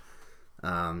head.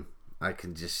 I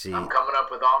can just see. I'm coming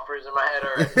up with offers in my head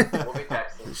already. We'll be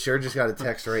texting. Sure, just got a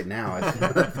text right now. I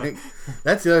think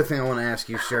that's the other thing I want to ask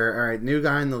you, Sure. All right, new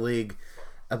guy in the league.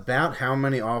 About how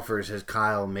many offers has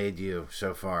Kyle made you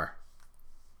so far?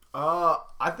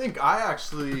 I think I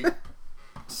actually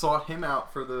sought him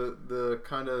out for the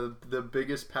kind of the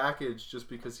biggest package, just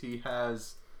because he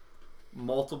has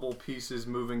multiple pieces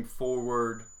moving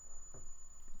forward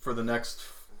for the next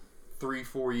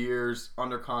 3-4 years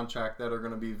under contract that are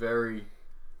going to be very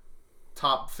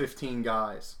top 15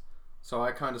 guys. So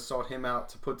I kind of sought him out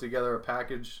to put together a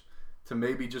package to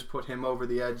maybe just put him over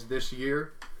the edge this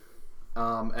year,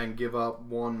 and give up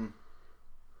one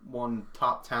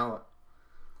top talent.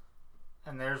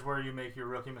 And there's where you make your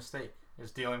rookie mistake,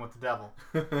 is dealing with the devil.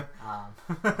 It's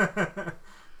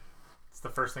the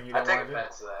first thing you don't want to do. I take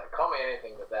offense to that. Call me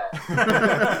anything but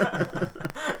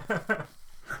that.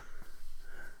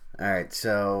 All right,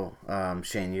 so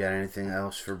Shane, you got anything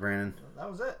else for Brandon?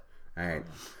 That was it. All right,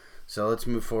 so let's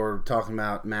move forward talking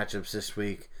about matchups this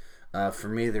week. For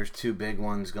me, there's two big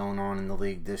ones going on in the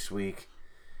league this week.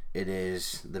 It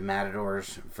is the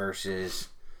Matadors versus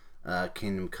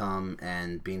Kingdom Come,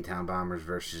 and Beantown Bombers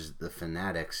versus the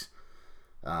Fanatics.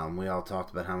 We all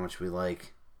talked about how much we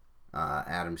like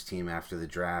Adam's team after the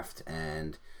draft,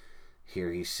 and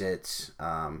here he sits,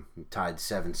 tied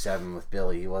 7-7 with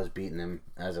Billy. He was beating him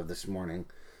as of this morning.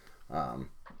 And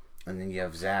then you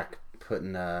have Zach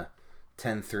putting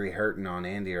 10-3 hurting on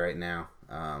Andy right now.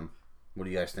 What do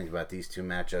you guys think about these two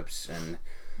matchups and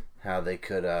how they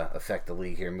could affect the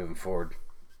league here moving forward?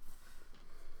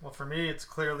 Well, for me, it's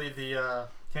clearly the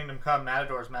Kingdom Come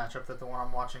Matadors matchup that the one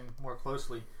I'm watching more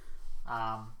closely.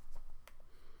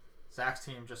 Zach's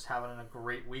team just having a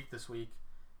great week this week,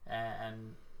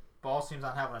 and Ball's team's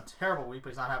not having a terrible week, but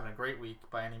he's not having a great week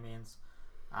by any means.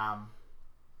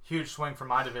 Huge swing for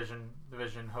my division,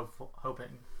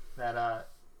 hoping that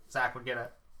Zach would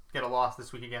get a loss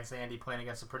this week against Andy, playing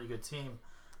against a pretty good team,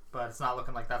 but it's not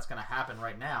looking like that's going to happen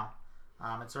right now.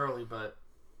 It's early, but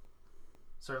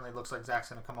certainly looks like Zach's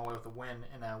going to come away with a win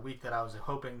in a week that I was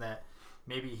hoping that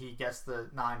maybe he gets the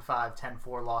 9-5,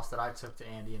 10-4 loss that I took to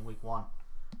Andy in week 1.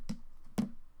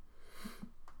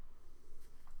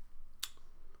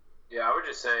 Yeah, I would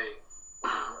just say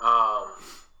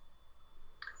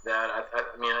that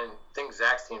I think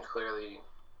Zach's team's clearly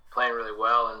playing really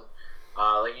well, and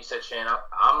like you said, Shane,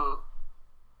 I'm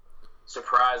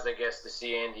surprised, I guess, to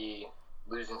see Andy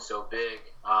losing so big.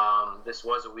 This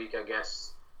was a week, I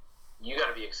guess, you got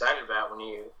to be excited about when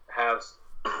you have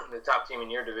the top team in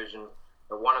your division,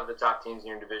 or one of the top teams in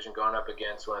your division, going up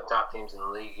against one of the top teams in the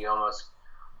league. You almost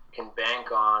can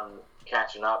bank on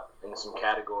catching up in some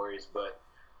categories, but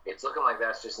it's looking like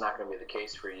that's just not going to be the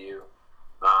case for you.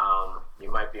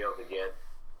 You might be able to get,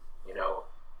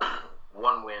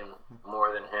 one win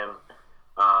more than him.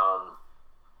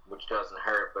 which doesn't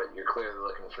hurt, but you're clearly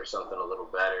looking for something a little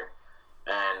better.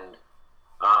 And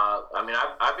I mean,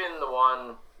 I've been the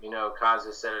one, Kaz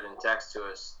has said it in text to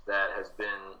us, that has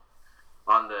been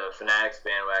on the Fanatics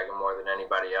bandwagon more than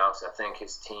anybody else. I think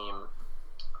his team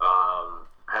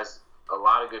has a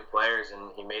lot of good players,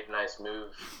 and he made a nice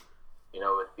move,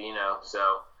 with Bino.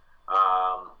 So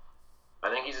I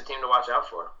think he's a team to watch out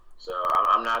for. So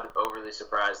I'm not overly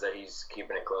surprised that he's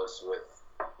keeping it close with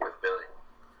Billy.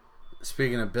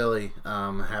 Speaking of Billy,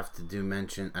 I have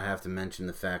to mention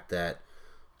the fact that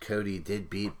Cody did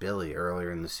beat Billy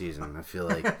earlier in the season. I feel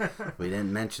like we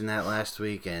didn't mention that last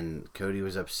week, and Cody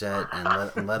was upset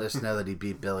and let us know that he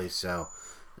beat Billy. So,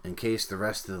 in case the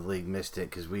rest of the league missed it,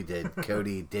 because we did,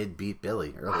 Cody did beat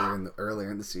Billy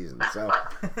earlier in the season. So,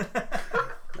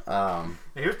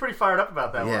 he was pretty fired up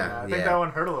about that one. I think that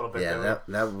one hurt a little bit. Yeah,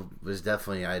 that was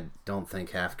definitely, I don't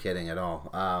think, half kidding at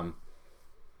all.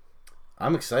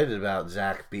 I'm excited about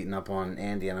Zach beating up on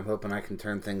Andy, and I'm hoping I can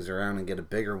turn things around and get a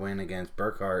bigger win against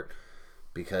Burkhart,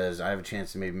 because I have a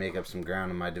chance to maybe make up some ground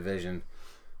in my division.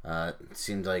 It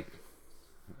seems like,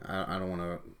 I don't want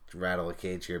to rattle a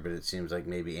cage here, but it seems like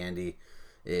maybe Andy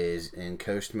is in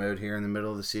coast mode here in the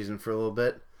middle of the season for a little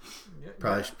bit.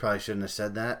 Probably shouldn't have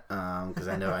said that, because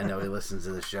I know he listens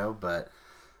to the show, but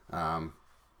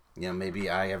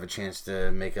maybe I have a chance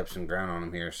to make up some ground on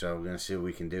him here. So we're gonna see what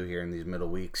we can do here in these middle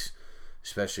weeks,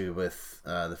 especially with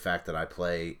the fact that I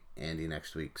play Andy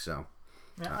next week. So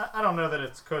I don't know that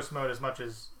it's coast mode as much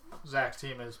as Zach's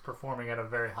team is performing at a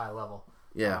very high level.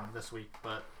 This week,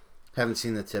 but haven't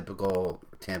seen the typical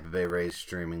Tampa Bay Rays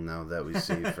streaming though that we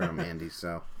see from Andy.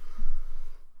 So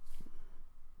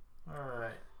all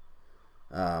right.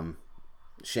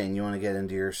 Shane, you want to get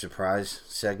into your surprise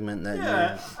segment?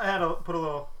 I had to put a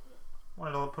little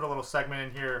segment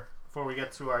in here before we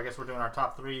get to I guess we're doing our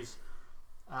top threes.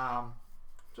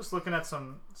 Just looking at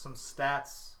some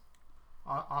stats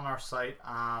on our site.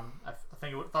 I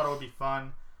thought it would be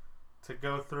fun to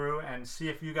go through and see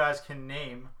if you guys can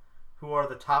name who are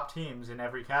the top teams in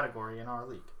every category in our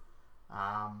league.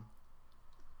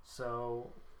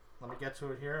 So let me get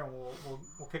to it here, and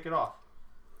we'll kick it off.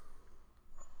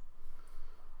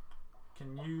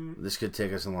 This could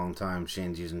take us a long time.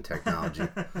 Shane's using technology.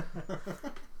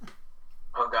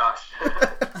 Oh gosh.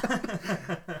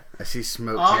 I see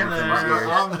smoke coming from his ears.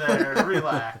 I'm there.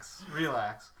 Relax.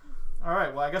 All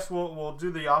right. Well, I guess we'll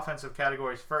do the offensive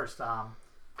categories first.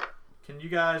 Can you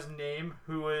guys name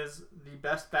who is the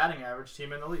best batting average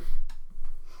team in the league?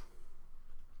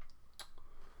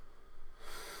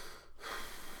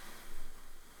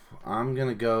 I'm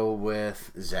gonna go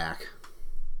with Zach.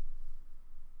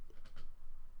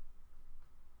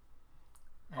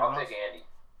 I'll take Andy.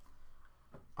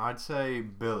 I'd say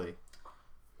Billy.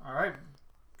 All right.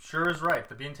 Sure is right.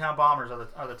 The Beantown Bombers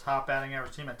are the top batting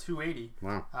average team at 280.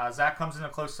 Wow. Zach comes in a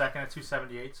close second at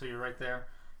 278, so you're right there.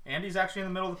 Andy's actually in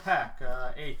the middle of the pack,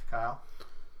 8th, Kyle.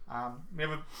 We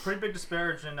have a pretty big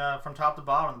disparagement from top to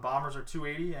bottom. The Bombers are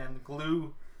 280, and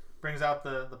Glue brings out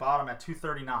the bottom at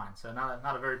 239, so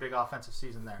not a very big offensive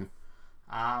season there.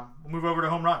 We'll move over to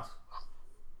home runs.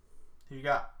 Who you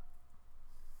got?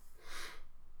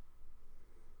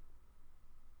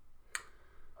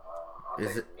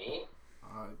 Is it me?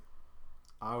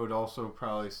 I would also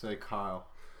probably say Kyle.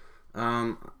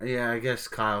 I guess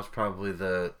Kyle's probably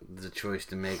the choice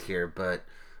to make here, but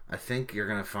I think you're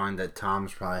going to find that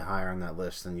Tom's probably higher on that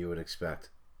list than you would expect.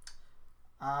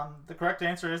 The correct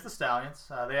answer is the Stallions.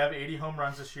 They have 80 home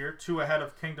runs this year, 2 ahead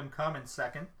of Kingdom Come in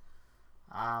second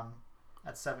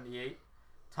at 78.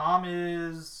 Tom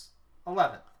is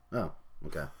 11th. Oh,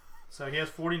 okay. So he has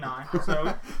 49.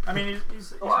 So, I mean,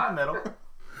 he's in the middle.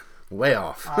 Way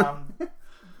off.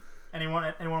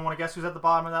 Anyone want to guess who's at the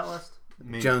bottom of that list?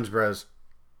 Me. Jones Bros.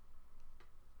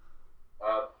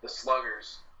 The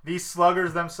Sluggers. These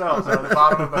Sluggers themselves are at the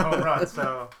bottom of the home run.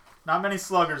 So not many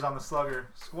Sluggers on the Slugger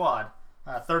squad.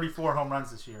 34 home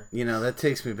runs this year. You know, that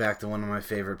takes me back to one of my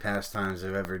favorite pastimes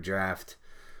I've ever drafted.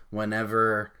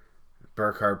 Whenever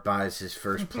Burkhart buys his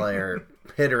first player,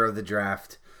 hitter of the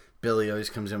draft, Billy always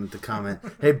comes in with the comment,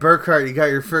 "Hey, Burkhart, you got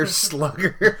your first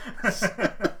slugger."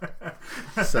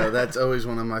 So that's always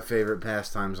one of my favorite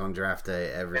pastimes on draft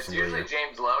day every single year. It's usually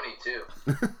James Loney, too.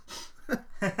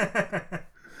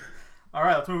 All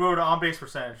right, let's move over to on-base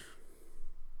percentage.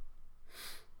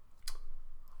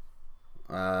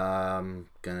 I'm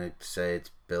going to say it's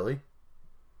Billy.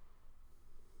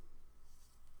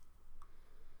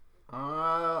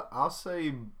 I'll say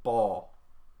Ball.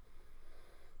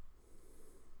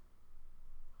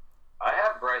 I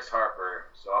have Bryce Harper,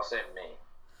 so I'll say me.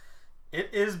 It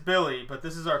is Billy, but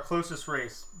this is our closest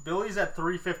race. Billy's at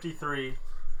 353.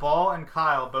 Ball and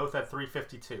Kyle both at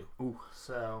 352. Ooh.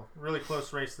 So really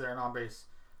close race there in on base.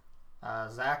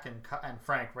 Zach and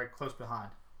Frank right close behind.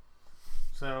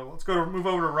 So let's move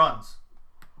over to runs.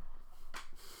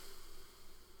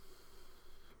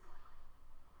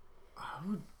 I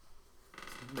would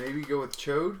maybe go with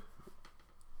Chode.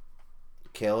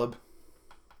 Caleb.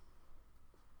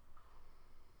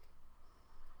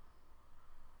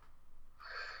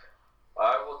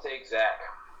 I will take Zach.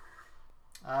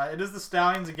 It is the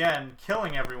Stallions again,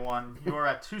 killing everyone. You are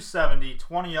at 270,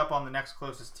 20 up on the next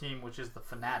closest team, which is the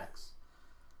Fanatics.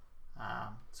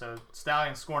 So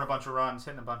Stallions scoring a bunch of runs,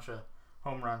 hitting a bunch of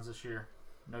home runs this year.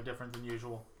 No different than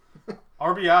usual.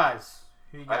 RBIs.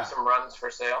 Who you I have got? some runs for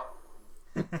sale.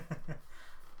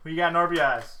 Who you got in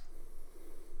RBIs?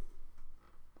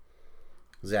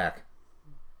 Zach.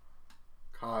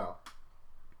 Kyle.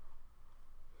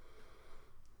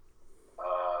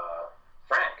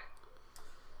 Frank.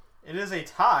 It is a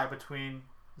tie between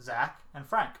Zach and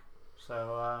Frank.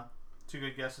 So, two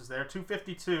good guesses there.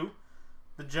 252.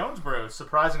 The Jones Bros.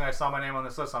 Surprisingly, I saw my name on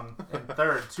this list. I'm in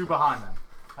third, 2 behind them.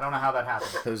 I don't know how that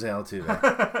happened. Jose Altuve.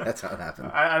 That's how it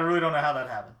happened. I really don't know how that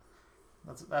happened.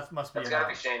 That must be. It's got to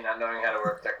be Shane not knowing how to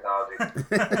work technology.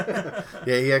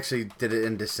 Yeah, he actually did it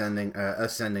in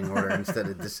ascending order instead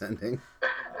of descending.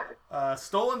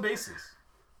 Stolen bases.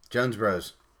 Jones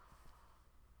Bros.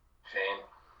 Shane.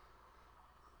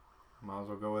 Might as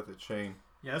well go with it, Shane.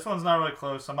 Yeah, this one's not really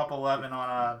close. I'm up 11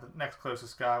 on the next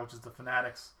closest guy, which is the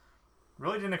Fanatics.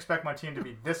 Really didn't expect my team to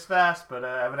be this fast, but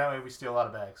evidently we steal a lot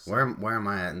of bags. Where am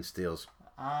I at in steals?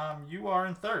 You are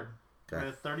in third Okay.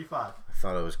 with 35. I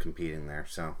thought I was competing there,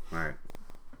 so all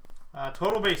right.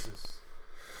 Total bases.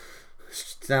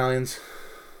 Stallions.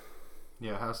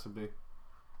 Yeah, it has to be.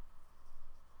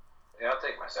 Yeah, I'll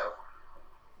take myself.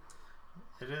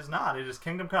 It is not. It is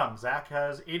Kingdom Come. Zach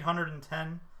has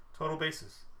 810 total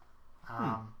bases.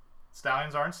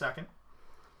 Stallions are in second.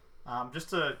 Just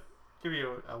to give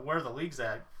you where the league's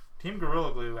at, Team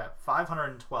Gorilla Glue at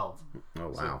 512. Oh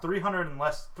wow. So 300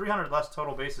 less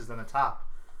total bases than the top.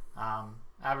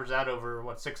 Average that over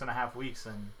 6.5 weeks,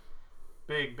 and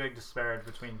big disparity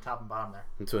between top and bottom there.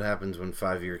 That's what happens when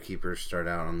 5-year keepers start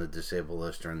out on the disabled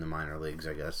list or in the minor leagues,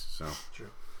 I guess. So True.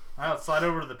 All right, let's slide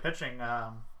over to the pitching.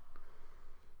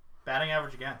 Batting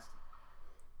average against.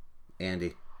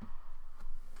 Andy.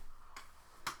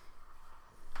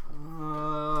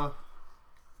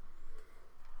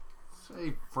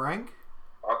 Say Frank.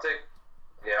 I'll take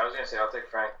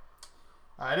Frank.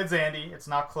 It is Andy. It's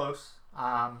not close.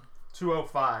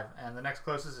 205, and the next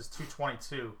closest is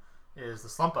 222. Is the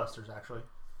Slump Busters actually?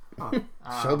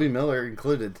 Shelby Miller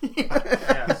included.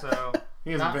 Yeah, so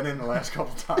He hasn't been in the last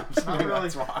couple times. Not really.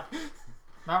 That's why.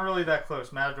 Not really that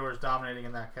close. Matador is dominating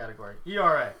in that category.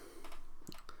 ERA.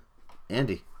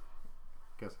 Andy.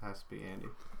 Guess it has to be Andy.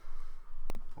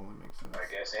 Only makes sense.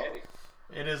 I guess Andy.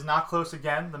 It is not close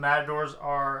again. The Matadors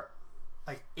are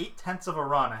like 0.8 of a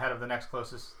run ahead of the next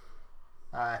closest.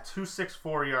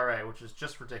 2.64 ERA, which is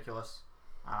just ridiculous.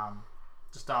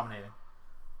 Just dominating.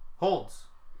 Holds.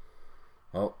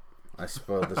 Oh, I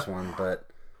spoiled this one, but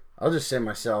I'll just say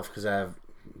myself because I have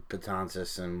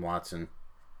Betances and Watson.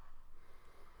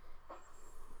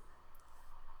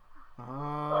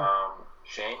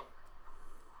 Shane.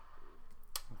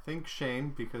 I think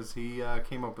Shane, because he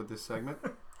came up with this segment.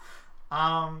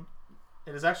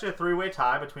 It is actually a 3-way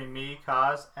tie between me,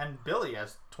 Kaz, and Billy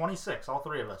as 26. All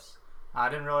three of us. I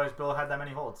didn't realize Bill had that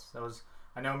many holds.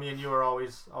 I know me and you are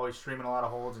always streaming a lot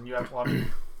of holds, and you have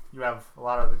a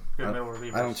lot of good middle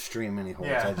relievers. I don't stream any holds.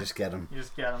 Yeah. I just get them. You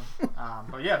just get them.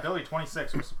 But yeah, Billy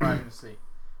 26 was surprising to see.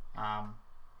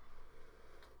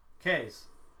 K's.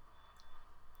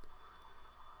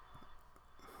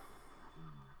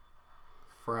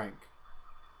 Frank.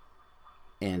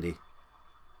 Andy.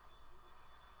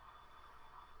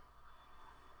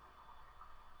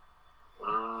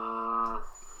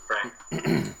 Frank.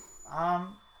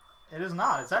 It is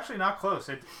not. It's actually not close.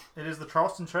 It is the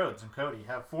Charleston Chodes and Cody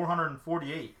have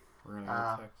 448. We're going to get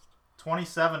a text.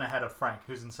 27 ahead of Frank,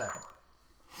 who's in second.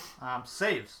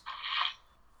 Saves.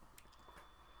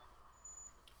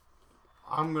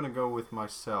 I'm going to go with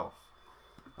myself.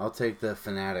 I'll take the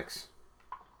Fanatics.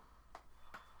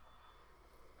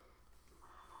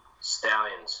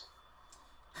 Stallions.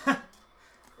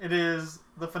 It is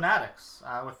the Fanatics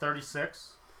with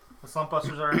 36. The Slump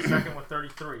Busters are in second with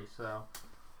 33. So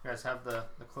you guys have the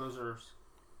closers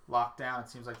locked down, it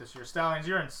seems like, this year. Stallions,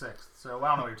 you're in sixth. So I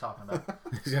don't know what you're talking about.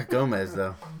 He's got Gomez,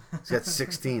 though. He's got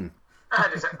 16. I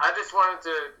just wanted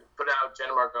to put out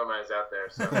Jenmar Gomez out there.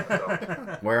 So.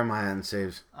 Where am I on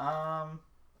saves? I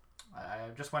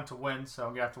just went to win, so I'm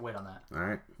going to have to wait on that. All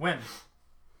right. Win.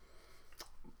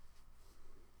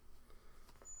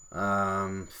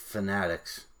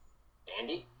 Fanatics.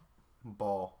 Andy?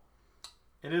 Ball.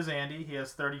 It is Andy. He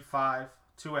has 35,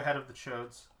 2 ahead of the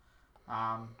Chodes.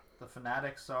 The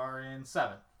Fanatics are in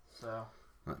 7th. So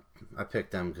I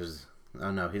picked them because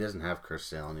no, he doesn't have Chris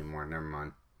Sale anymore. Never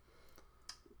mind.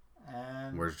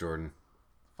 and Where's Jordan?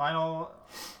 final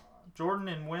Jordan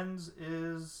in wins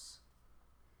is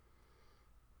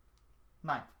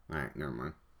 9th. All right, never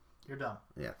mind. You're done.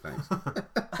 Yeah, thanks.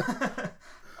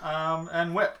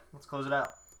 And Whip. Let's close it out.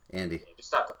 Andy. Yeah, just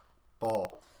stop.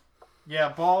 Ball. Yeah,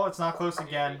 Ball. It's not close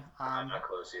again. Not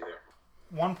close either.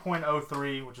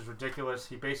 1.03, which is ridiculous.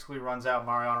 He basically runs out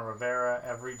Mariano Rivera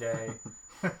every day,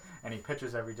 and he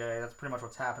pitches every day. That's pretty much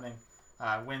what's happening.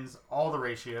 Wins all the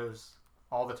ratios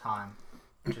all the time,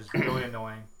 which is really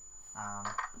annoying.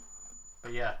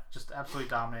 But yeah, just absolutely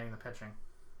dominating the pitching.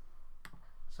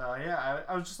 So yeah,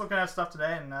 I was just looking at stuff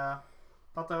today and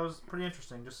thought that was pretty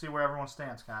interesting. Just see where everyone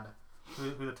stands, kind of,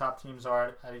 who the top teams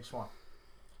are at each one.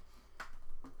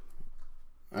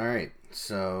 All right,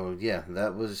 so yeah,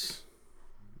 that was,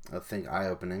 I think,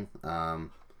 eye-opening.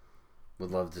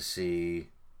 Would love to see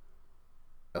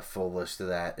a full list of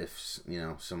that. If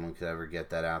someone could ever get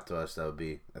that out to us, that would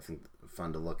be, I think,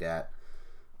 fun to look at.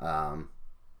 All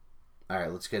right,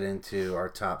 let's get into our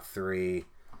top 3.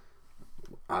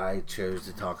 I chose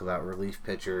to talk about relief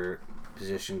pitcher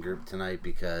position group tonight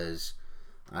because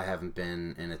I haven't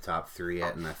been in a top 3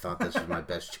 yet, and I thought this was my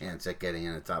best chance at getting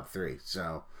in a top 3.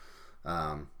 So,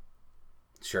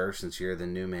 sure, since you're the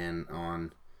new man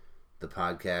on the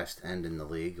podcast and in the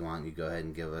league, why don't you go ahead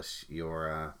and give us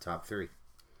your top 3?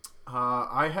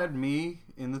 I had me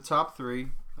in the top 3.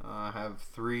 I have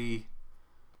 3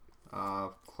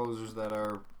 closers that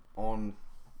are on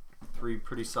 3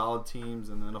 pretty solid teams,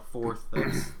 and then a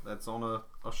 4th that's on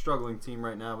a struggling team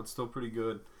right now, but still pretty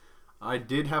good. I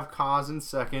did have Kaz in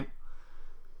 2nd,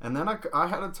 and then I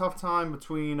had a tough time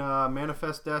between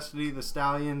Manifest Destiny, the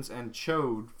Stallions, and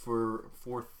Chode for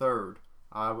 3rd.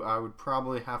 I would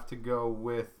probably have to go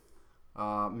with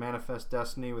Manifest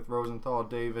Destiny with Rosenthal,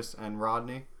 Davis, and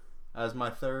Rodney as my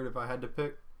 3rd if I had to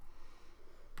pick.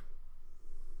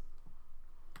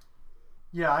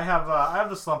 Yeah, I have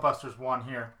the Slumpbusters 1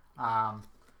 here.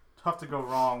 Tough to go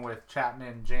wrong with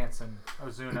Chapman, Jansen,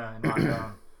 Ozuna, and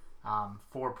Rondon.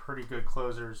 4 pretty good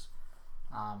closers,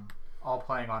 all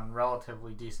playing on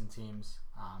relatively decent teams.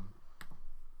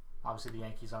 Obviously, the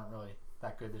Yankees aren't really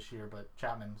that good this year, but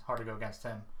Chapman's hard to go against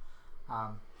him.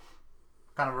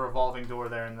 Kind of a revolving door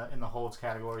there in the holds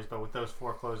categories, but with those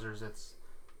 4 closers, it's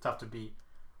tough to beat.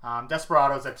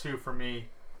 Desperados at 2 for me.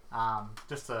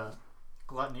 Just a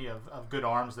gluttony of good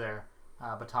arms there.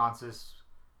 Betances,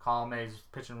 Colomé's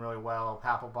pitching really well.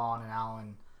 Papelbon and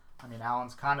Allen. I mean,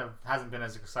 Allen's kind of hasn't been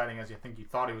as exciting as you think you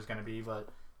thought he was going to be, but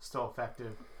still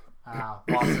effective.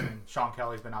 Watson and Sean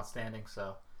Kelly's been outstanding,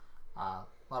 so a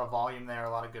lot of volume there,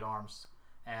 a lot of good arms.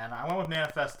 And I went with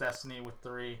Manifest Destiny with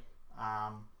 3.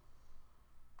 I'm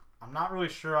not really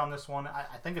sure on this one.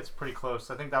 I think it's pretty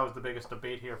close. I think that was the biggest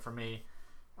debate here for me.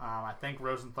 I think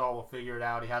Rosenthal will figure it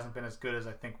out. He hasn't been as good as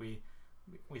I think we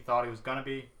thought he was going to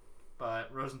be.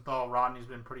 But Rosenthal, Rodney's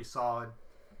been pretty solid.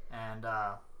 And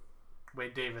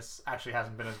Wade Davis actually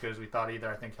hasn't been as good as we thought either.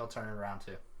 I think he'll turn it around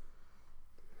too.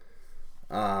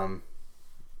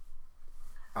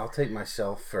 I'll take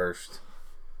myself first.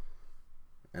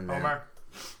 And then, Homer?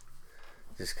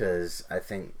 just because I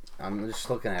think I'm just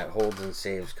looking at holds and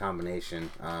saves combination.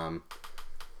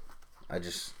 I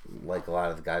just like a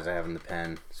lot of the guys I have in the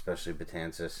pen, especially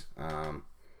Betances.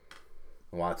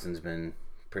 Watson's been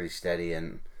pretty steady,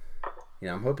 and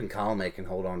I'm hoping Colomé can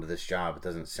hold on to this job. It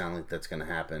doesn't sound like that's going to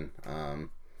happen,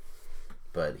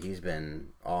 but he's been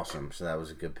awesome, so that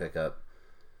was a good pickup.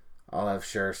 I'll have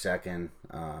Scher 2nd.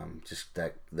 Just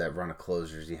that run of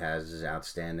closers he has is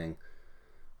outstanding.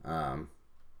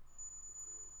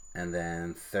 And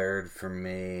then 3rd for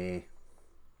me,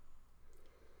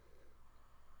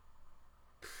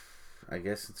 I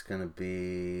guess it's going to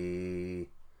be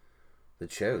the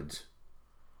Chodes.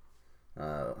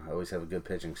 I always have a good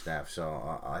pitching staff,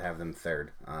 so I have them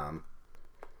 3rd.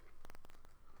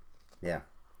 Yeah,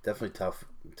 definitely tough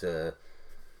to...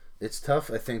 It's tough,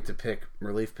 I think, to pick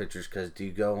relief pitchers because do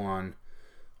you go on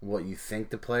what you think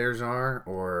the players are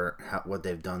or what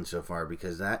they've done so far?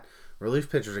 Because that relief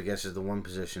pitchers, I guess, is the one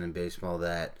position in baseball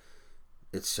that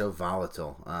it's so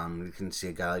volatile. You can see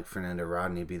a guy like Fernando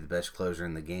Rodney be the best closer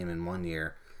in the game in one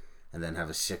year and then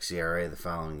have a 6 ERA the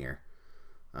following year.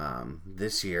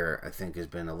 This year, I think, has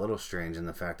been a little strange in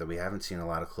the fact that we haven't seen a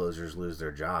lot of closers lose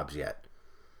their jobs yet.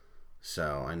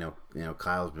 So I know,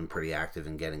 Kyle's been pretty active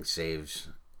in getting saves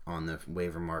on the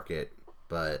waiver market,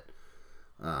 but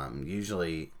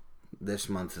usually this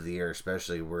month of the year,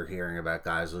 especially, we're hearing about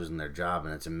guys losing their job,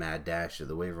 and it's a mad dash to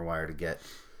the waiver wire to get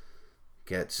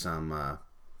some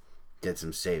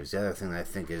saves. The other thing that I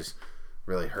think is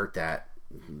really hurt that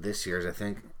this year is I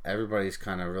think everybody's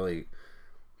kind of really,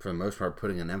 for the most part,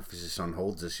 putting an emphasis on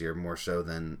holds this year more so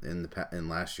than in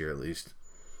last year at least.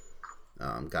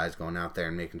 Guys going out there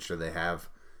and making sure they have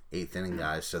eighth inning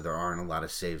guys, so there aren't a lot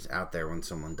of saves out there when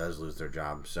someone does lose their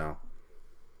job. So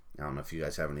I don't know if you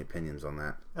guys have any opinions on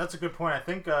that. That's a good point. I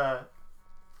think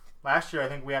last year, I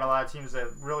think we had a lot of teams that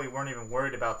really weren't even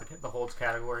worried about the holds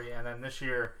category, and then this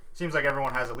year, it seems like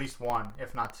everyone has at least one,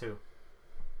 if not two.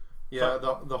 Yeah,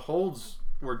 the holds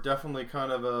were definitely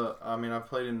kind of I've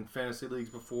played in fantasy leagues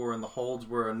before, and the holds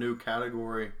were a new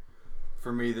category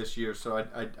for me this year, so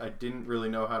I didn't really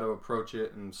know how to approach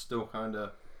it, and still kind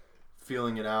of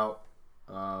feeling it out.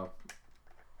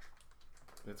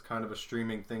 It's kind of a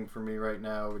streaming thing for me right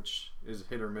now, which is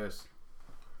hit or miss.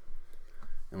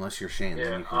 Unless you're Shane, then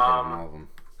you can hit on all of them.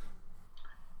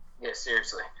 Yeah,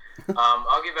 seriously.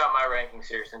 I'll give out my rankings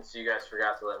here since you guys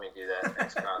forgot to let me do that.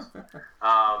 Thanks, Cos.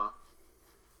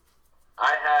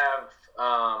 I have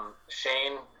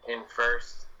Shane in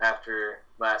first after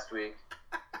last week,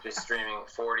 just streaming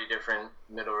 40 different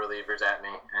middle relievers at me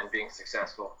and being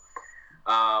successful.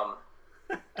 No,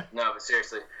 but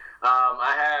seriously,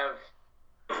 I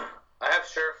have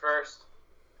Scher first.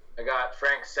 I got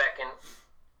Frank second.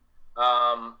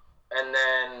 And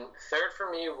then third for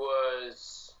me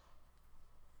was,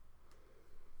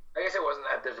 I guess it wasn't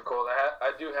that difficult.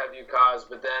 I do have you, Kaz,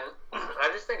 but then I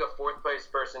just think a fourth place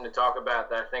person to talk about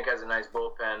that I think has a nice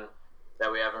bullpen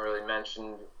that we haven't really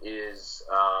mentioned is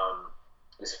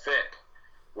Fick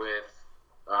with,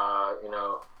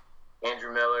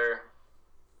 Andrew Miller.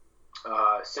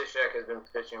 Cishek has been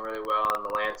pitching really well in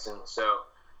Melanson. So,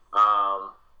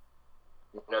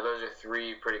 those are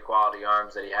three pretty quality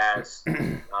arms that he has. He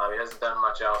hasn't done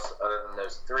much else other than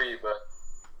those three, but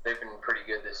they've been pretty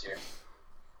good this year.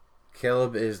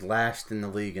 Caleb is last in the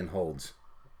league in holds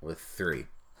with 3.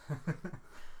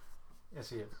 Yes,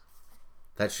 he is.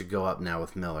 That should go up now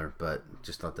with Miller, but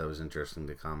just thought that was interesting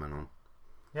to comment on.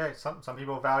 Yeah, some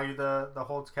people value the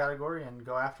holds category and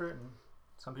go after it, and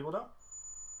some people don't.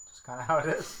 Just kind of how it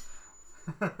is.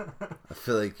 I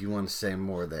feel like you want to say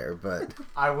more there, but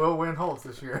I will win holds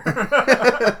this year.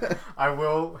 I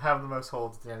will have the most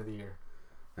holds at the end of the year.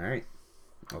 All right.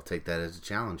 I'll take that as a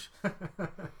challenge. I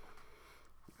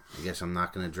guess I'm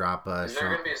not going to drop... Is there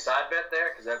going to be a side bet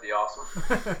there? Because that'd be awesome.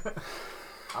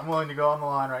 I'm willing to go on the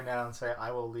line right now and say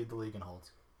I will lead the league in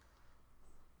holds.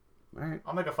 All right.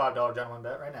 I'll make a $5 gentleman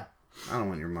bet right now. I don't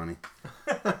want your money.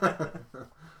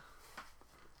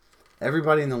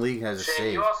 Everybody in the league has a Shane,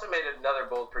 save. you also made another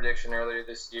bold prediction earlier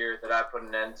this year that I put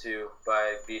an end to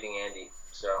by beating Andy.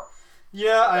 So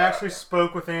yeah, I actually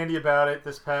spoke with Andy about it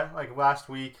last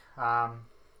weed.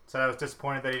 Said I was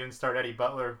disappointed that he didn't start Eddie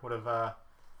Butler. Would have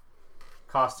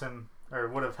cost him, or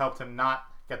would have helped him not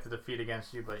get the defeat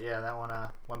against you. But yeah, that one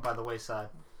went by the wayside.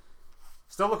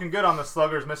 Still looking good on the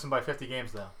sluggers, missing by 50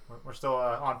 games though. We're still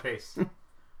on pace.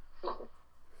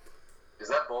 Is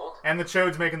that bold? And the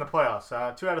Chodes making the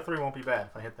playoffs. 2 out of 3 won't be bad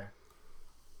if I hit there.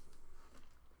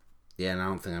 Yeah, and I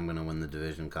don't think I'm going to win the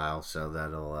division, Kyle. So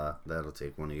that'll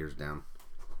take one of yours down.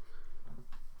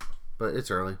 But it's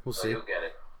early. We'll see. You'll get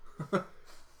it.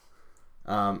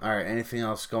 All right. Anything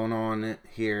else going on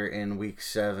here in Week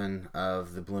 7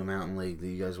 of the Blue Mountain League that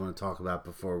you guys want to talk about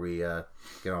before we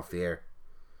get off the air?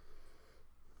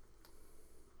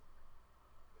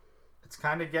 It's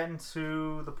kind of getting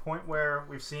to the point where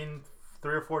we've seen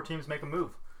 3 or 4 teams make a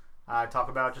move. I talk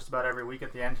about just about every week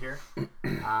at the end here.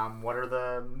 What are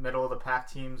the middle of the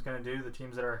pack teams going to do? The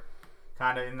teams that are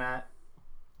kind of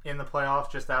in the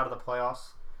playoffs, just out of the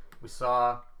playoffs. We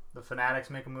saw the Fanatics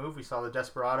make a move. We saw the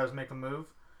Desperados make a move.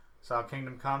 Saw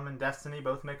Kingdom Come and Destiny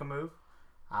both make a move.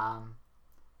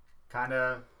 Kind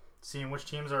of seeing which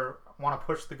teams want to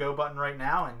push the go button right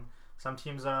now, and some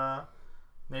teams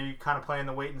maybe kind of playing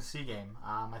the wait and see game.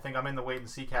 I think I'm in the wait and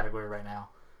see category right now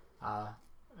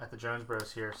at the Jones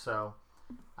Bros here. So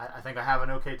I think I have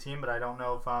an okay team, but I don't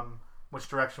know if which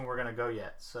direction we're going to go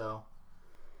yet. So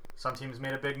some teams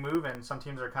made a big move, and some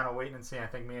teams are kind of waiting and seeing. I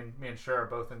think me and Scher are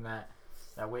both in that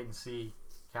wait and see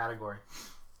category.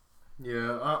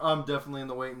 Yeah, I'm definitely in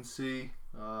the wait and see.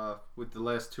 With the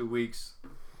last 2 weeks,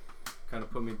 kind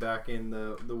of put me back in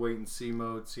the wait and see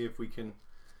mode. See if we can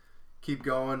keep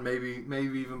going.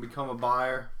 Maybe even become a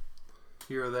buyer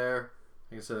here or there.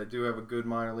 Like I said, I do have a good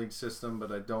minor league system,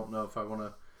 but I don't know if I want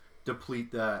to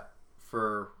deplete that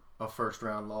for a first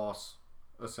round loss,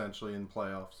 essentially in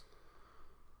playoffs.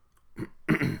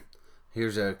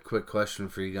 Here's a quick question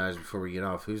for you guys before we get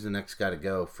off. Who's the next guy to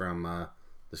go from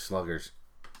the Sluggers?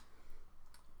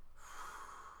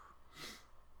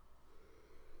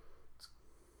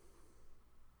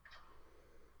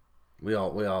 We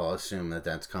all assume that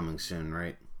that's coming soon,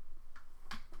 right?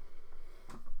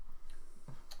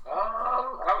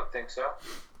 I would think so.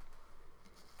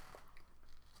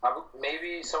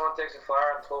 Maybe someone takes a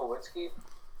flyer on Tulowitzki,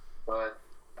 but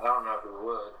I don't know who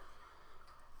would.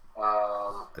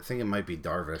 I think it might be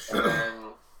Darvish. And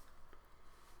then,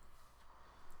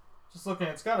 Just looking,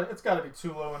 it's got to be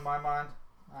too low in my mind.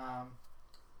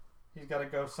 He's got to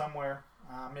go somewhere.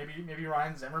 Maybe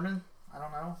Ryan Zimmerman. I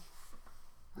don't know.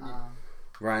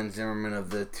 Ryan Zimmerman of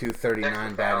the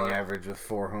 239 batting average with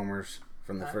 4 homers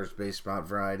from the first base spot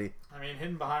variety. I mean,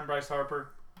 hitting behind Bryce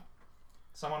Harper,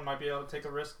 someone might be able to take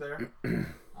a risk there.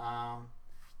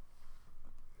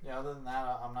 Yeah, other than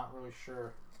that, I'm not really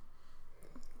sure.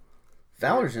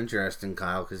 Fowler's interesting,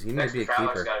 Kyle, because he might be a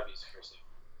keeper. Gotta be first.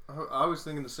 I was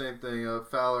thinking the same thing.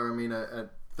 Fowler, I mean, at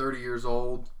 30 years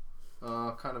old,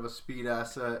 kind of a speed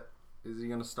asset. Is he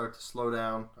going to start to slow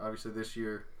down? Obviously, this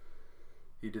year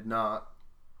he did not.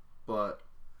 But,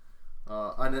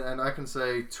 and I can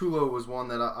say Tulo was one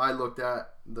that I looked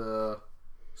at. The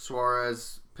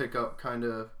Suarez pickup kind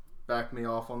of backed me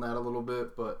off on that a little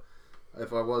bit. But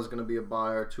if I was going to be a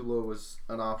buyer, Tulo was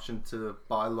an option to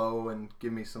buy low and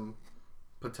give me some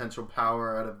potential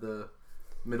power out of the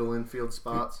middle infield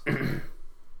spots.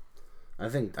 I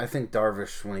think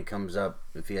Darvish, when he comes up,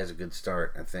 if he has a good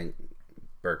start, I think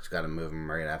Burke's got to move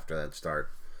him right after that start.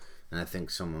 And I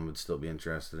think someone would still be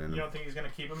interested in him. You don't think he's going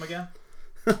to keep him again?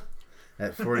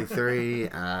 At 43,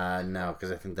 no,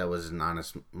 because I think that was an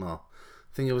honest... Well,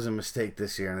 I think it was a mistake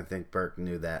this year, and I think Burke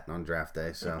knew that on draft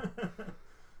day, so...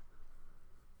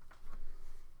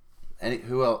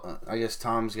 Who else? I guess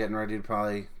Tom's getting ready to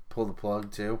probably pull the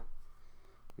plug, too.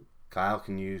 Kyle,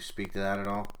 can you speak to that at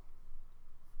all?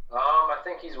 I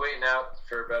think he's waiting out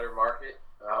for a better market.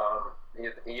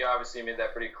 He obviously made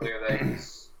that pretty clear that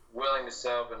he's willing to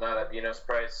sell, but not at Bino's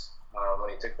price. When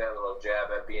he took that little jab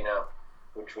at Bino,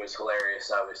 which was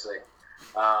hilarious, obviously.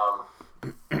 I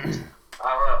don't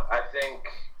know. I think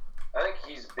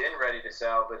he's been ready to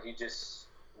sell, but he just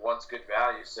wants good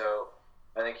value. So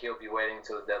I think he'll be waiting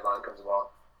until the deadline comes along.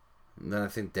 And then I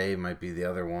think Dave might be the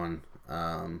other one.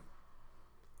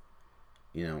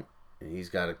 He's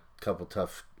got a couple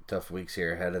tough weeks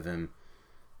here ahead of him.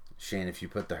 Shane, if you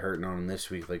put the hurting on him this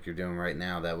week like you're doing right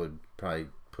now, that would probably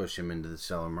push him into the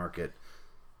seller market.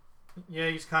 Yeah,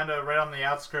 he's kind of right on the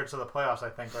outskirts of the playoffs, I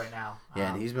think, right now.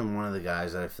 Yeah, and he's been one of the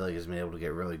guys that I feel like has been able to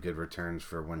get really good returns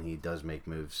for when he does make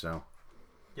moves. So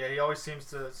yeah, he always seems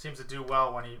to do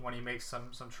well when he makes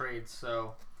some trades.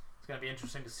 So it's going to be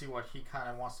interesting to see what he kind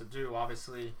of wants to do.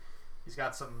 Obviously, he's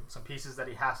got some pieces that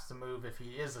he has to move if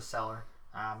he is a seller.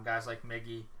 Guys like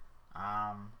Miggy.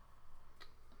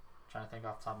 Trying to think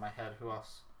off the top of my head who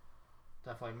else.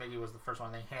 Definitely Miggy was the first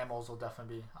one. I think Hamels will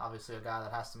definitely be obviously a guy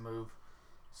that has to move.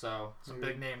 So some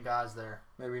big name guys there.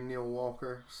 Maybe Neil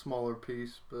Walker, smaller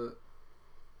piece, but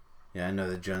yeah, I know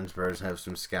the Jonesboro's have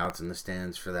some scouts in the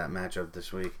stands for that matchup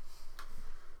this week.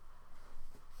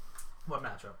 What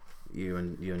matchup? You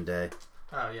and Day.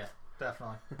 Oh yeah,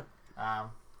 definitely.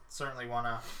 Certainly want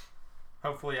to.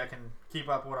 Hopefully, I can keep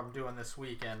up what I'm doing this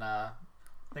week, and I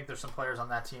think there's some players on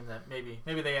that team that maybe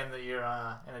they end the year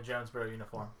in a Jonesboro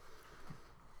uniform.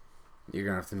 You're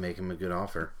gonna have to make him a good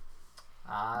offer.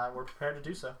 We're prepared to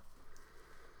do so.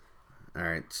 All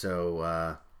right,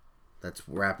 so that's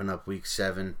wrapping up week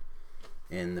 7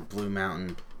 in the Blue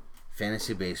Mountain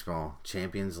Fantasy Baseball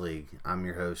Champions League. I'm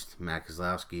your host, Matt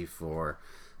Kozlowski, for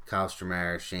Kyle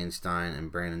Stromeyer, Shane Stein,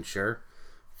 and Brandon Scher.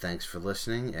 Thanks for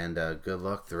listening, and good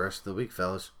luck the rest of the week,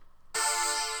 fellas.